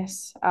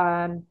business.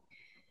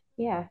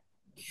 Yeah.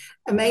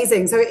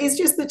 Amazing. So it is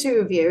just the two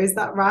of you, is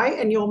that right?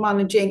 And you're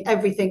managing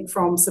everything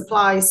from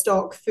supply,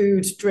 stock,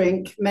 food,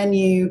 drink,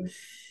 menu,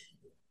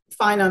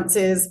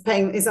 finances,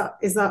 paying. Is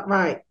that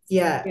right?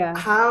 Yeah. Yeah.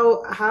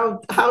 How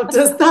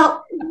does that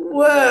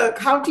work?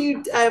 How do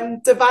you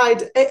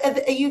divide?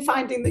 Are you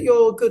finding that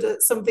you're good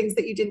at some things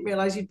that you didn't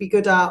realize you'd be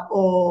good at,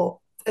 or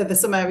are there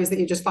some areas that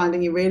you're just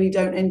finding you really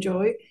don't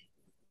enjoy?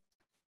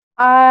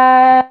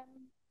 Uh,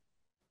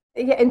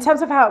 yeah, in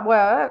terms of how it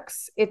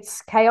works,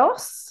 it's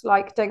chaos.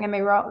 Like, don't get me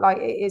wrong, like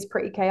it is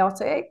pretty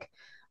chaotic.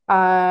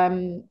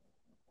 Um,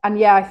 and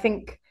yeah, I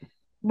think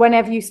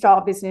whenever you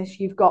start a business,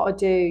 you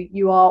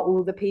are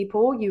all the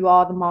people, you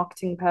are the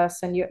marketing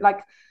person. You like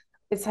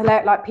it's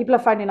hilarious. Like people are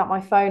phoning up my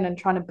phone and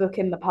trying to book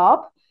in the pub.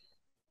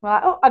 I'm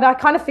like, oh, and I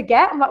kind of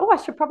forget. I'm like, oh, I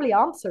should probably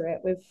answer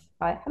it with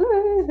like,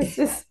 hello, this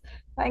is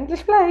the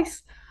English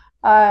place.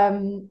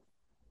 Um,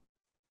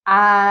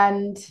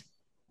 and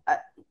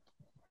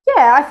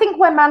yeah, I think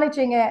we're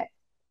managing it.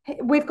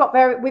 We've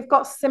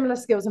got similar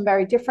skills and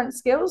very different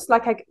skills.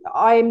 Like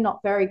I'm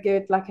not very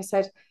good, like I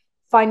said,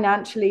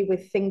 financially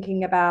with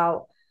thinking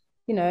about,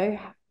 you know,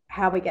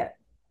 how we get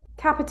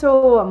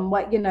capital and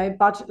what,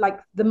 budget. Like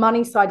the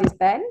money side is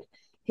Ben.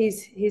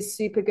 He's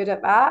super good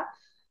at that.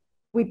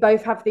 We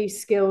both have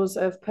these skills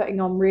of putting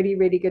on really,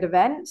 really good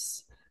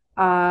events.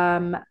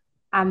 And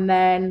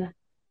then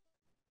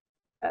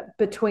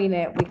between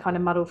it, we kind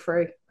of muddle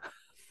through.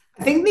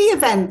 I think the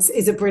events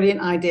is a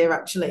brilliant idea,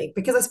 actually,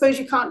 because I suppose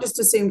you can't just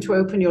assume to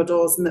open your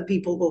doors and that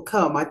people will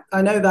come.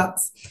 I know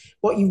that's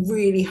what you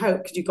really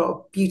hope because you've got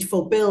a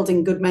beautiful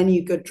building, good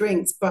menu, good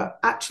drinks, but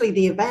actually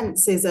the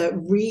events is a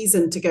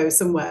reason to go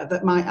somewhere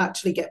that might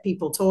actually get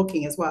people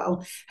talking as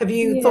well. Have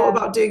you thought Yeah.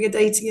 about doing a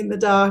dating in the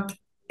dark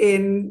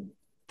in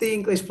the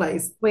English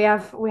place? We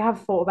have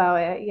thought about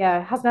it. Yeah,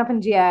 it hasn't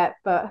happened yet,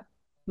 but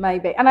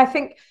maybe. And I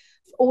think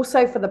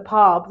also for the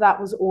pub, that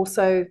was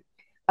also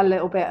a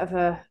little bit of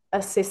a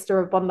sister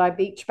of Bondi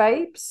Beach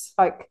Babes.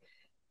 Like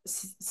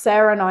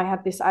Sarah and I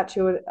had this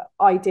actual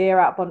idea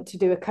out Bondi to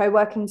do a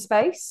co-working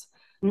space.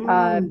 Mm.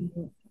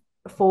 Um,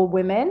 for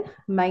women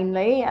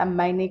mainly, and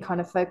mainly kind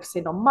of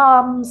focusing on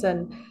mums,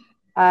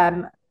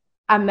 um,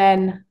 and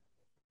then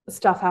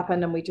stuff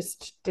happened and we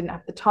just didn't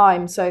have the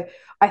time. So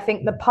I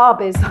think the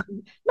pub is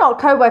not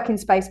a co-working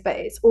space, but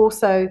it's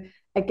also,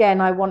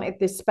 again, I wanted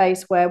this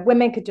space where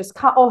women could just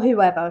come, or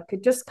whoever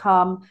could just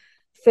come,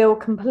 feel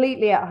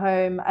completely at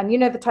home. And you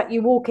know, the type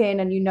you walk in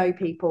and you know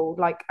people.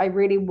 Like I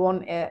really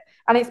want it,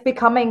 and it's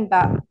becoming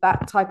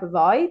that type of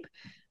vibe.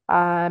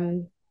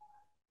 Um,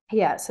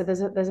 yeah, so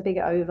there's a big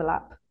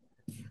overlap.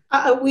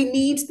 We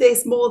need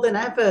this more than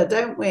ever,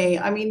 don't we?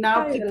 I mean,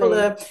 now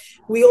Totally.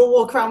 we all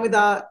walk around with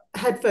our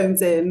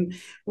headphones in.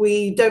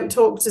 We don't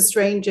talk to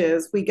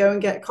strangers. We go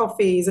and get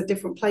coffees at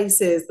different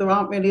places. There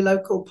aren't really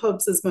local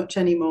pubs as much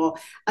anymore.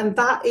 And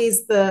that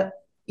is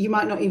you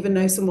might not even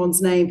know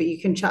someone's name, but you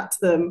can chat to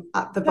them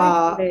at the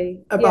bar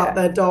Totally. about Yeah.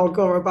 their dog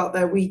or about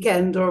their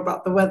weekend or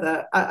about the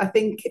weather. I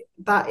think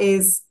that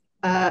is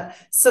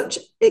such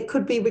it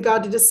could be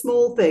regarded a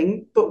small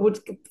thing, but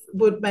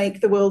would make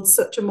the world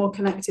such a more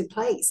connected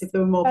place if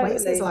there were more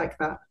places Totally. like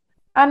that.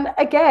 And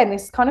again,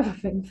 it's kind of a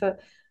thing for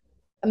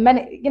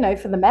men,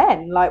 for the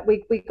men. Like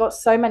we got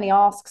so many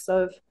asks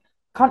of,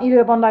 can't you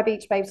do a Bondi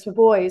Beach Babes for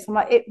boys? I'm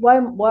like, it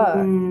won't work.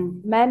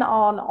 Mm. Men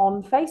aren't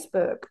on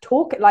Facebook.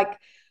 Talk like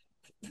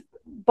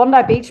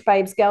Bondi Beach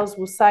Babes girls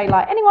will say,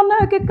 like, anyone know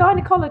a good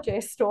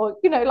gynecologist? Or,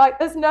 like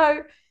there's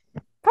no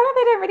kind of,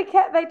 they don't really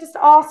care. They just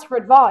ask for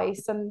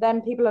advice, and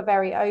then people are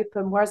very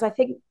open. Whereas I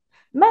think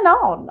men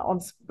aren't on,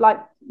 like,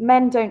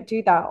 men don't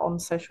do that on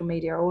social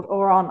media,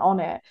 or aren't on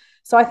it.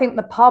 So I think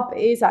the pub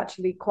is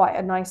actually quite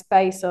a nice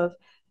base of,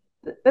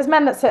 there's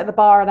men that sit at the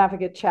bar and have a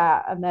good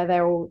chat, and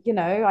they're all,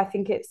 I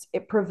think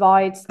it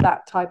provides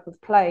that type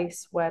of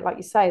place where, like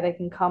you say, they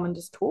can come and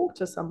just talk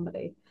to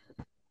somebody.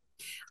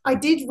 I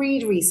did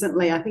read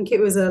recently, I think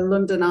it was a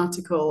London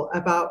article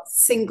about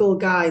single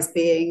guys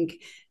being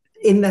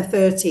in their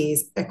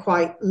 30s, a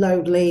quite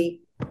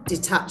lonely,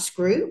 detached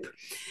group.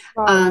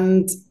 Right.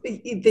 And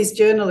this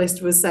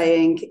journalist was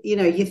saying,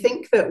 you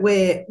think that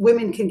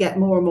women can get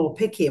more and more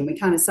picky, and we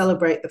kind of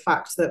celebrate the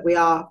fact that we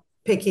are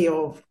picky,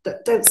 or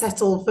don't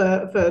settle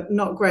for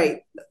not great,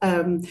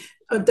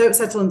 or don't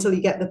settle until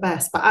you get the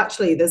best. But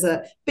actually, there's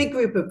a big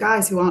group of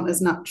guys who aren't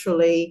as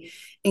naturally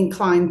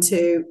inclined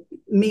to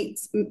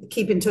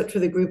keep in touch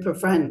with a group of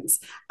friends.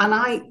 And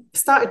I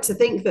started to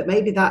think that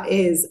maybe that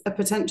is a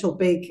potential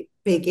big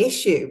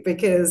issue,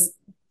 because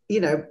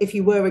if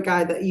you were a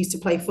guy that used to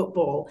play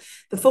football,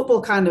 the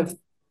football kind of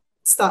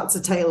starts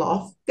to tail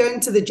off. Going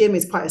to the gym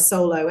is quite a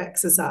solo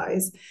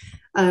exercise.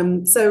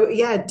 So,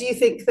 yeah, do you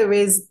think there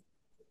is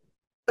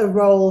a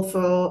role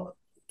for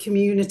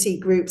community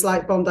groups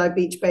like Bondi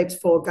Beach Babes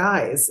for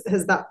guys?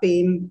 Has that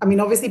been, I mean,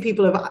 obviously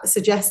people have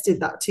suggested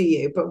that to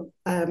you, but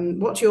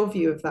what's your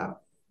view of that?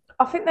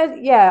 I think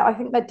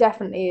there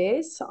definitely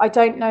is. I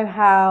don't know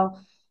how,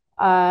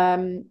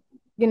 um,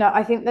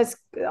 I think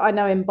I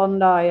know in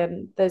Bondi,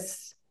 and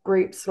there's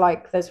groups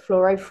like, there's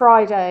Fluoro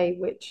Friday,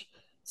 which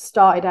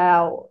started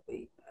out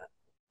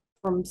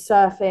from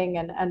surfing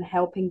and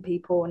helping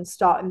people and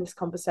starting this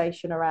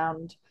conversation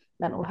around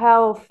mental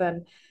health.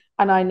 And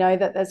I know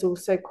that there's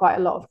also quite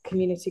a lot of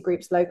community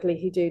groups locally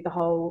who do the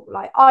whole,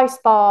 like, ice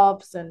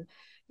baths and,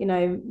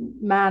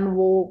 man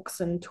walks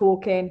and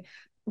talking.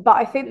 But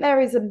I think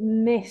there is a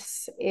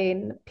miss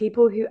in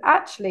people who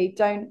actually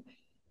don't,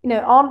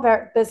 aren't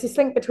very, there's this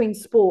link between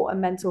sport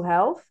and mental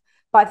health.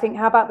 But I think,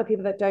 how about the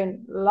people that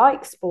don't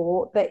like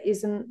sport, that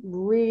isn't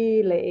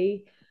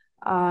really,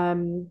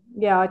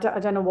 yeah, I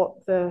don't know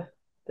what the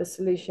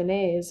solution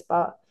is,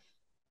 but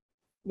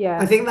I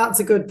yeah. think that's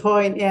a good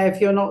point. Yeah, if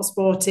you're not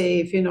sporty,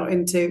 if you're not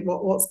into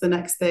what's the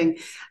next thing.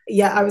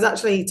 Yeah, I was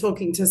actually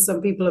talking to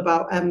some people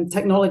about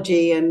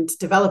technology and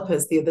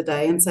developers the other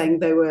day, and saying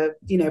they were,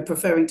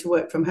 preferring to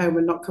work from home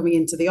and not coming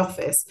into the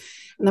office.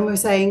 And then we were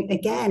saying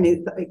again,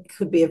 it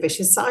could be a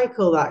vicious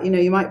cycle, that,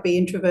 you might be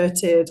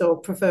introverted or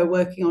prefer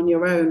working on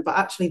your own, but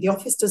actually the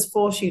office does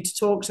force you to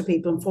talk to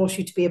people and force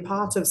you to be a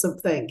part of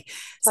something.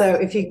 So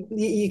if Totally.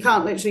 you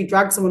can't literally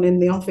drag someone in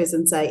the office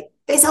and say,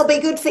 this will be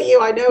good for you.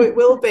 I know it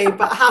will be,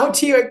 but how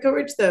do you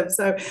encourage them?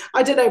 So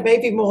I don't know,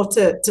 maybe more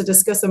to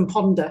discuss and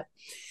ponder.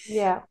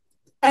 Yeah.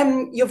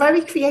 You're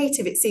very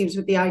creative, it seems,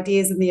 with the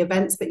ideas and the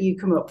events that you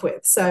come up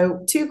with.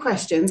 So, two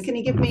questions. Can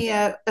you give me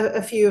a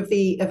few of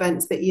the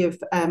events that you've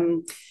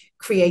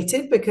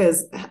created?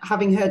 Because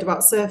having heard about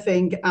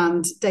surfing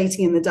and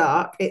dating in the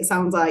dark, it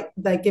sounds like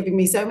they're giving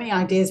me so many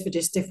ideas for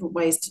just different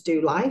ways to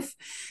do life.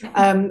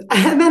 And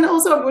then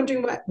also, I'm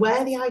wondering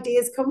where the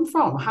ideas come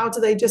from. How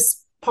do they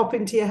just pop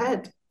into your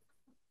head?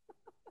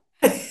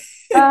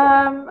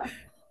 um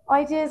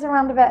Ideas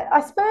around a bit,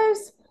 I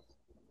suppose.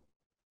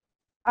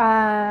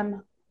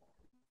 um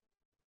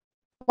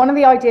One of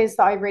the ideas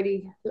that I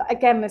really,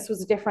 again, this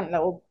was a different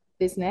little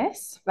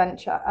business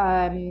venture.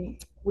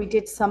 We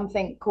did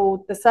something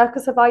called the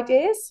Circus of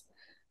Ideas,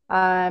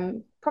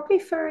 probably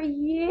for a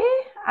year,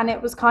 and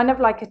it was kind of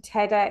like a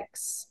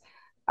TEDx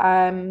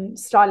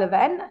style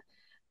event.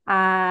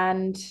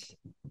 And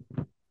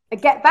I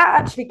get that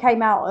actually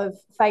came out of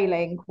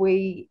failing.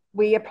 I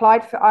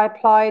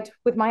applied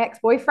with my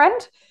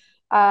ex-boyfriend,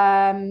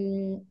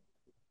 One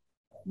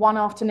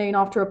afternoon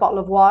after a bottle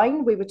of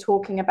wine, we were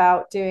talking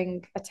about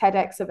doing a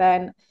TEDx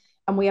event,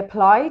 and we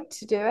applied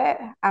to do it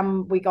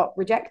and we got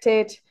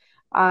rejected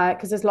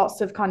because there's lots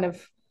of kind of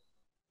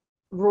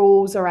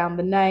rules around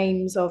the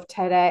names of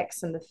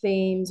TEDx and the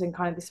themes and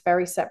kind of this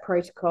very set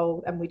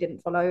protocol, and we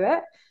didn't follow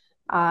it.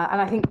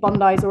 And I think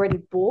Bondi's already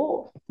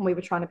bought, and we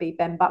were trying to be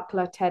Ben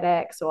Buckler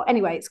TEDx, or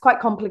anyway, it's quite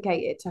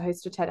complicated to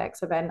host a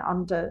TEDx event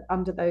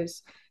under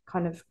those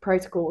kind of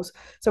protocols.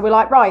 So we're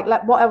like, right,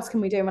 what else can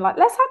we do? And we're like,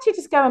 let's actually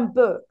just go and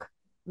book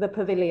the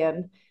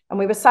pavilion. And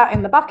we were sat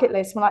in the bucket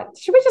list. We're like,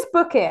 should we just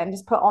book it and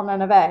just put on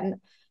an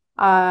event?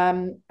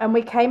 And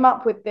we came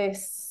up with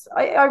this.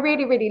 I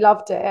really, really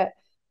loved it.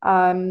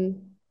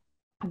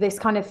 This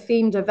kind of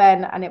themed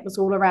event, and it was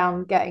all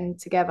around getting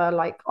together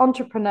like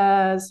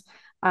entrepreneurs,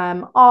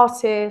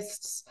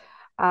 artists,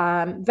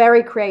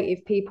 very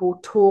creative people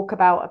talk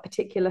about a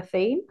particular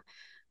theme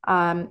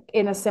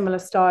in a similar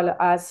style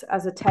as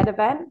a TED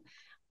event.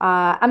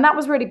 And that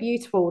was really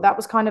beautiful. That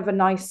was kind of a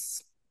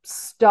nice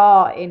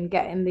start in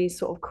getting these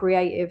sort of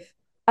creative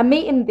and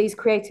meeting these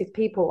creative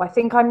people. I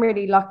think I'm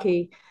really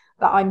lucky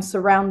that I'm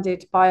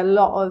surrounded by a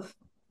lot of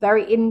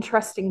very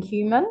interesting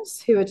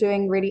humans who are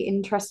doing really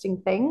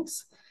interesting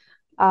things.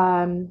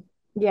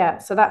 Yeah,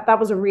 so that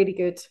was a really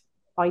good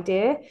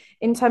idea.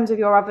 In terms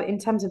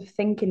of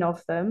thinking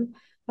of them,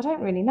 I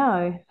don't really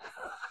know.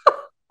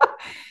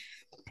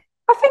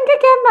 I think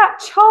again that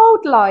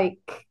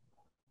childlike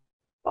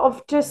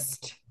of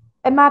just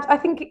imagine. I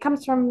think it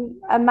comes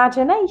from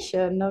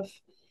imagination of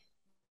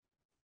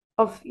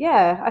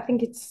yeah. I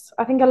think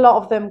a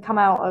lot of them come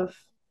out of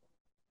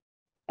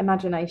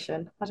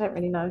imagination. I don't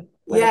really know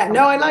where they Yeah, come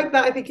no, I from. like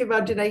that. I think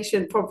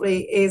imagination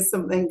probably is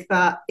something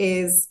that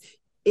is,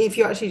 if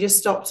you actually just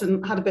stopped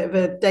and had a bit of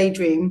a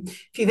daydream,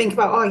 if you think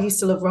about, oh, I used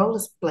to love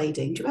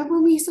rollerblading. Do you remember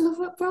when we used to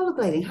love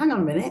rollerblading? Hang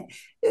on a minute.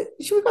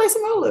 Should we buy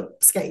some roller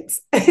skates?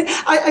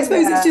 I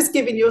suppose it's Yeah, just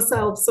giving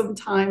yourself some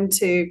time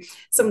to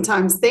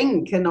sometimes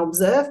think and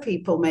observe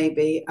people,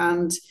 maybe.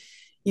 And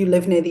you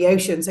live near the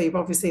ocean, so you've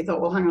obviously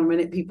thought, well, hang on a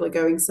minute, people are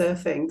going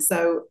surfing.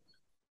 So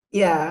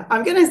yeah,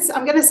 I'm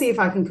gonna see if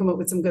I can come up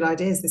with some good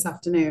ideas this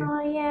afternoon.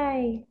 oh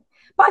yay.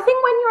 But I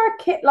think when you're a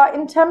kid, like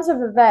in terms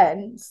of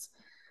events,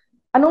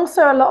 and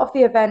also a lot of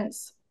the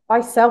events,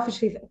 I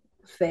selfishly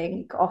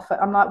think often,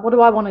 I'm like, what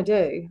do I want to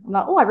do? I'm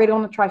like, oh, I really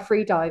want to try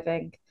free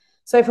diving.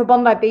 So for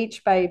Bondi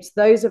Beach Babes,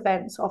 those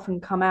events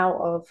often come out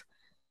of,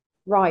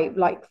 right,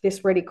 like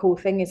this really cool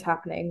thing is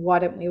happening. Why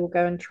don't we all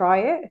go and try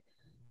it?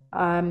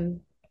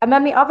 And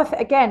then the other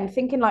again,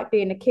 thinking like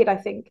being a kid, I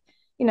think,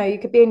 you know, you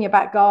could be in your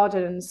back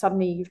garden and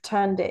suddenly you've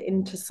turned it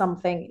into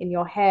something in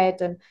your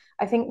head. And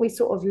I think we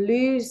sort of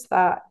lose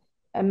that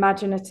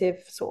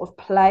imaginative sort of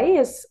play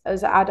as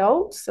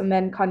adults, and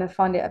then kind of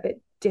find it a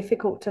bit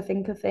difficult to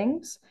think of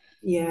things.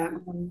 Yeah.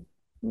 Um,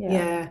 yeah,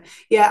 Yeah,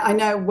 yeah, I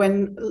know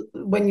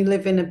when you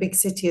live in a big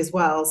city as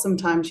well,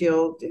 sometimes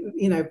you're,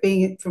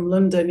 being from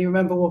London, you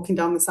remember walking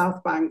down the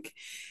South Bank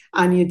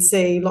and you'd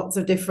see lots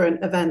of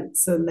different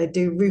events and they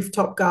do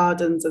rooftop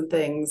gardens and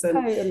things.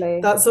 And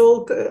totally. that's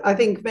all, I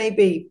think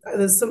maybe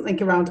there's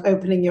something around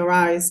opening your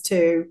eyes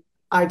to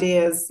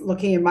ideas,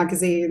 looking in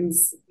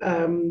magazines,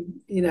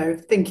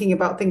 thinking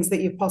about things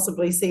that you've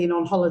possibly seen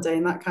on holiday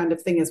and that kind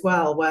of thing as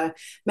well, where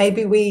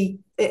maybe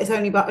it's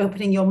only about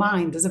opening your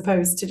mind as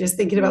opposed to just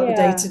thinking about the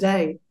day Yeah, to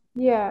day.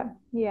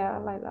 yeah, I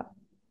like that.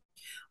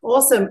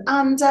 Awesome.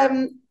 And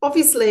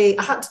obviously,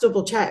 I had to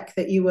double check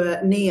that you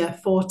were near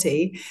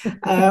 40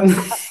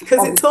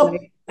 because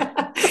Obviously.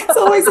 it's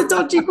always a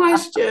dodgy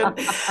question.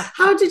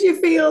 How did you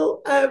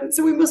feel?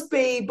 So we must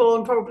be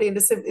born probably in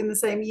the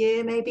same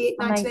year, maybe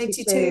I'm 82.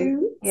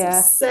 1982.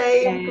 Yeah.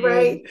 Same, Yay.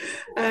 great.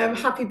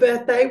 Happy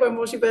birthday. When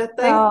was your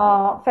birthday?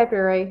 Oh,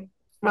 February.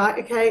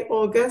 Right, okay,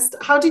 August.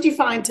 How did you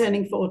find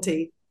turning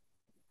 40?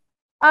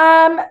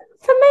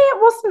 For me,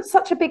 it wasn't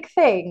such a big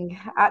thing,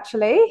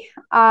 actually.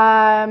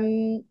 I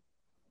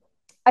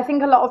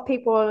think a lot of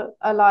people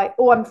are like,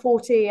 oh, I'm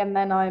 40, and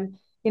then I'm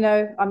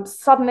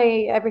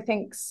suddenly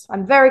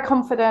I'm very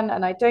confident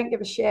and I don't give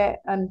a shit.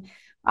 And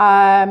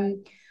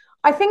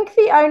I think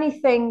the only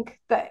thing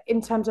that,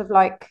 in terms of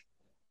like,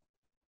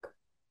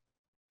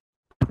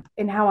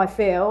 in how I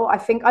feel, I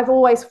think I've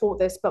always thought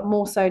this, but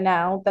more so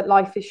now, that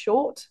life is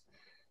short.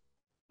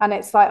 And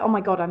it's like, oh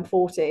my God, I'm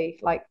 40.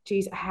 Like,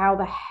 geez, how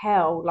the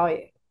hell,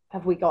 like,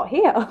 have we got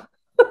here?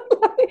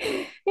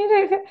 you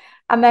know,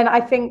 and then I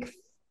think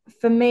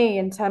for me,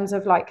 in terms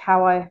of like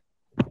how I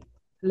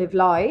live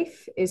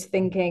life, is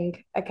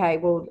thinking, okay,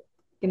 well,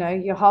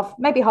 you're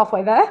maybe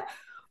halfway there,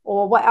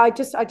 or what? I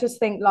just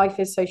think life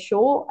is so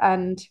short,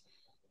 and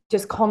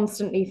just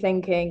constantly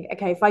thinking,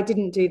 okay, if I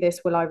didn't do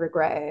this, will I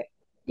regret it?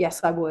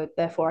 Yes, I would.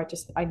 Therefore,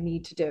 I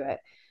need to do it.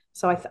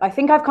 So I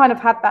think I've kind of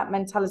had that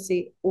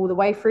mentality all the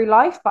way through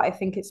life, but I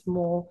think it's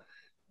more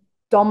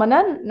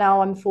dominant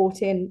now. I'm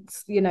 14.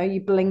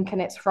 You blink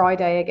and it's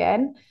Friday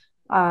again.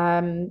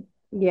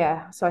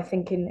 Yeah, so I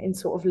think in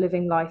sort of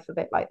living life a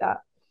bit like that.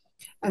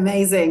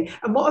 Amazing.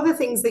 And what are the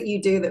things that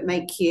you do that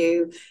make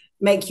you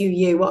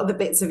you? What are the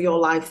bits of your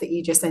life that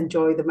you just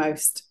enjoy the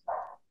most?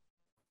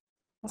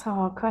 That's a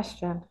hard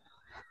question.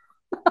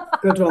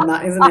 Good one,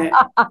 that, isn't it?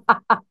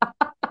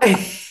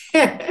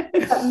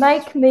 That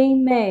make me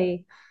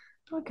me.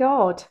 Oh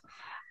God.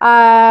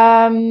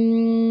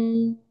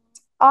 Um,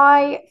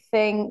 I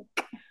think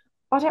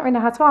I don't really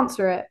know how to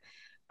answer it.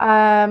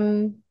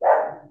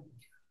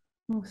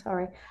 Oh,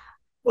 sorry.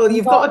 Well,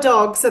 you've got Not a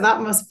dog, so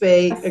that must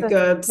be a that's a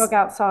good. dog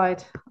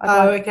outside. I'd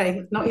Oh, like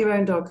okay. Not your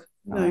own dog.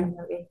 not my No.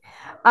 movie.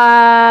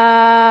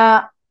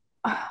 Uh,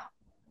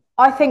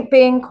 I think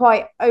being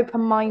quite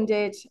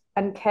open-minded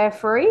and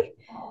carefree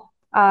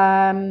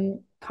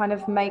kind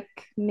of make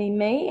me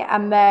me.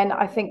 And then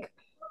I think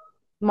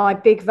my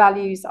big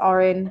values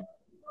are in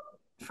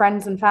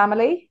friends and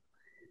family.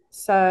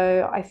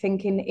 So I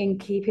think in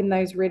keeping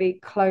those really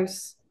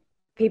close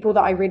people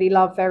that I really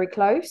love very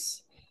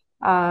close.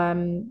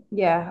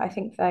 Yeah, I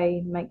think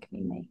they make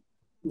me me.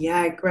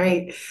 Yeah,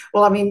 great.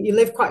 Well, I mean, you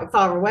live quite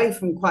far away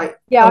from quite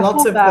Yeah, a I lot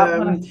thought of that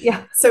when I them.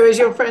 yeah. So, as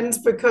your friends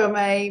become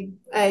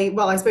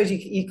well, I suppose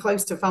you're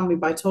close to family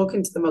by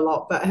talking to them a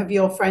lot, but have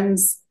your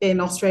friends in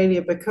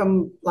Australia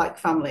become like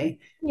family?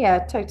 Yeah,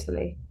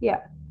 totally. Yeah.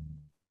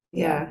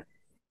 Yeah. Yeah.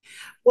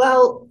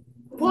 Well,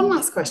 one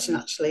last question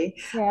actually,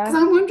 because Yeah.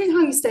 I'm wondering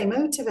how you stay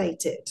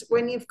motivated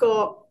when you've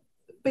got,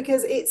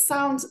 because it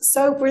sounds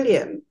so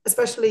brilliant,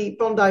 especially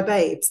Bondi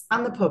Babes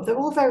and the pub. They're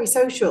all very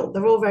social.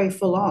 They're all very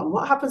full on.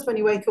 What happens when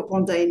you wake up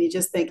one day and you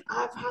just think,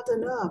 I've had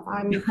enough.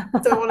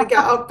 Don't want to get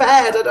out of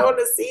bed. I don't want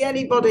to see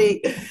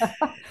anybody.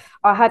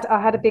 I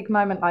had a big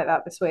moment like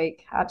that this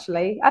week,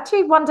 actually.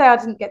 Actually, one day I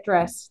didn't get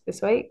dressed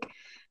this week.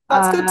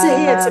 That's good to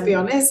hear, to be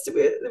Um, honest.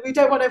 We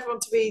don't want everyone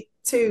to be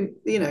too,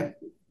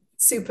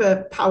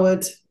 super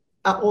powered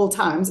at all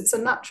times. It's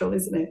unnatural,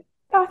 isn't it?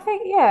 I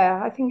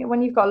think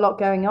when you've got a lot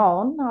going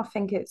on, I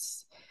think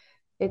it's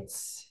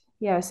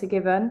yeah, it's a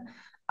given.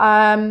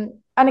 And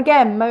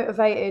again,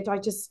 motivated,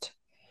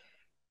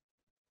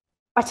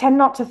 I tend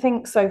not to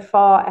think so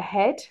far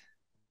ahead.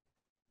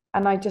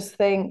 And I just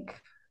think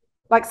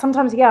like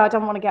sometimes, yeah, I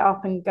don't want to get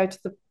up and go to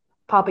the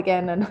pub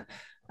again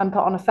and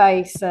put on a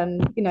face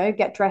and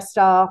get dressed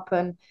up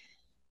and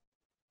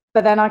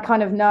but then I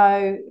kind of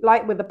know,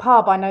 like with the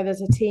pub, I know there's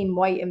a team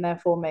waiting there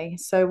for me.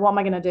 So what am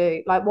I going to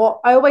do? Like what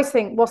I always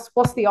think,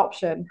 what's the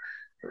option?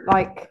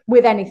 Like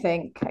with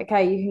anything,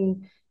 okay,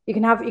 you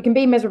can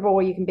be miserable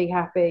or you can be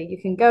happy. You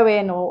can go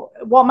in or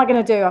what am I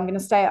going to do? I'm going to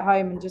stay at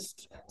home and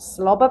just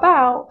slob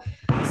about.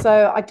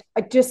 So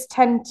I just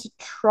tend to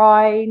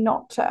try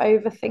not to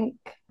overthink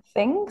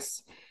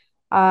things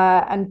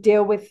and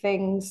deal with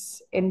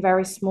things in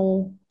very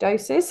small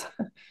doses.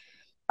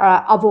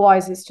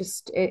 Otherwise,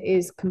 it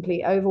is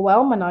complete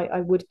overwhelm, and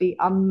I would be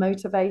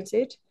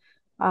unmotivated.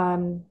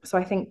 So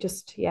I think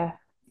just yeah,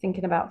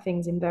 thinking about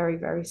things in very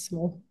very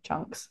small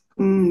chunks.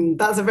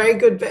 That's a very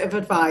good bit of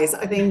advice.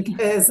 I think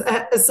as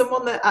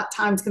someone that at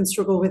times can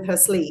struggle with her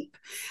sleep,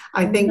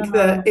 I think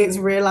that it's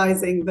No.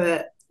 realizing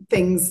that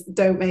things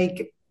don't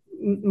make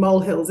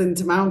molehills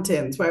into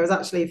mountains. Whereas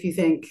actually, if you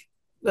think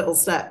little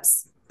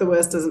steps, the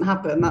worst doesn't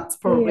happen. That's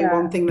probably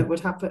one Yeah. thing that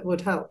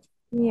would help.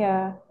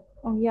 Yeah.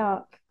 Oh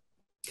yuck.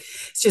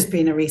 It's just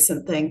been a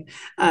recent thing.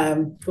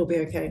 We'll be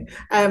okay.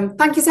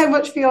 Thank you so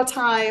much for your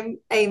time,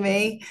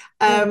 Amy.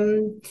 Yeah.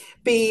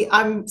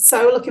 I'm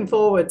so looking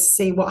forward to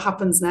see what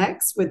happens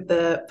next with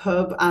the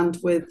pub and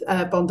with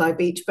Bondi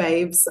Beach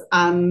Babes.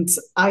 And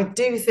I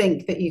do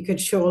think that you could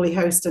surely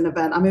host an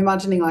event. I'm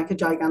imagining like a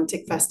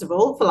gigantic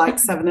festival for like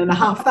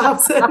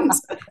 7,500.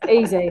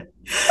 Easy.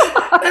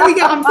 There we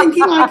go. I'm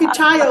thinking like a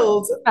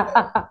child.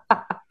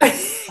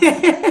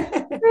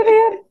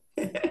 Brilliant.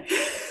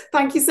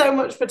 Thank you so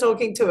much for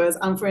talking to us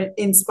and for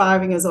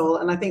inspiring us all.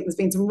 And I think there's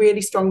been some really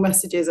strong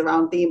messages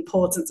around the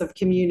importance of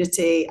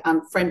community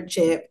and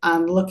friendship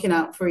and looking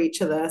out for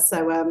each other.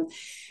 So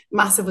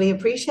massively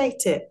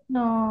appreciate it.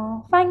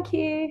 No, thank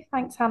you.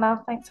 Thanks,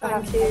 Hannah. Thanks for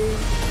Thank having me.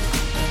 you.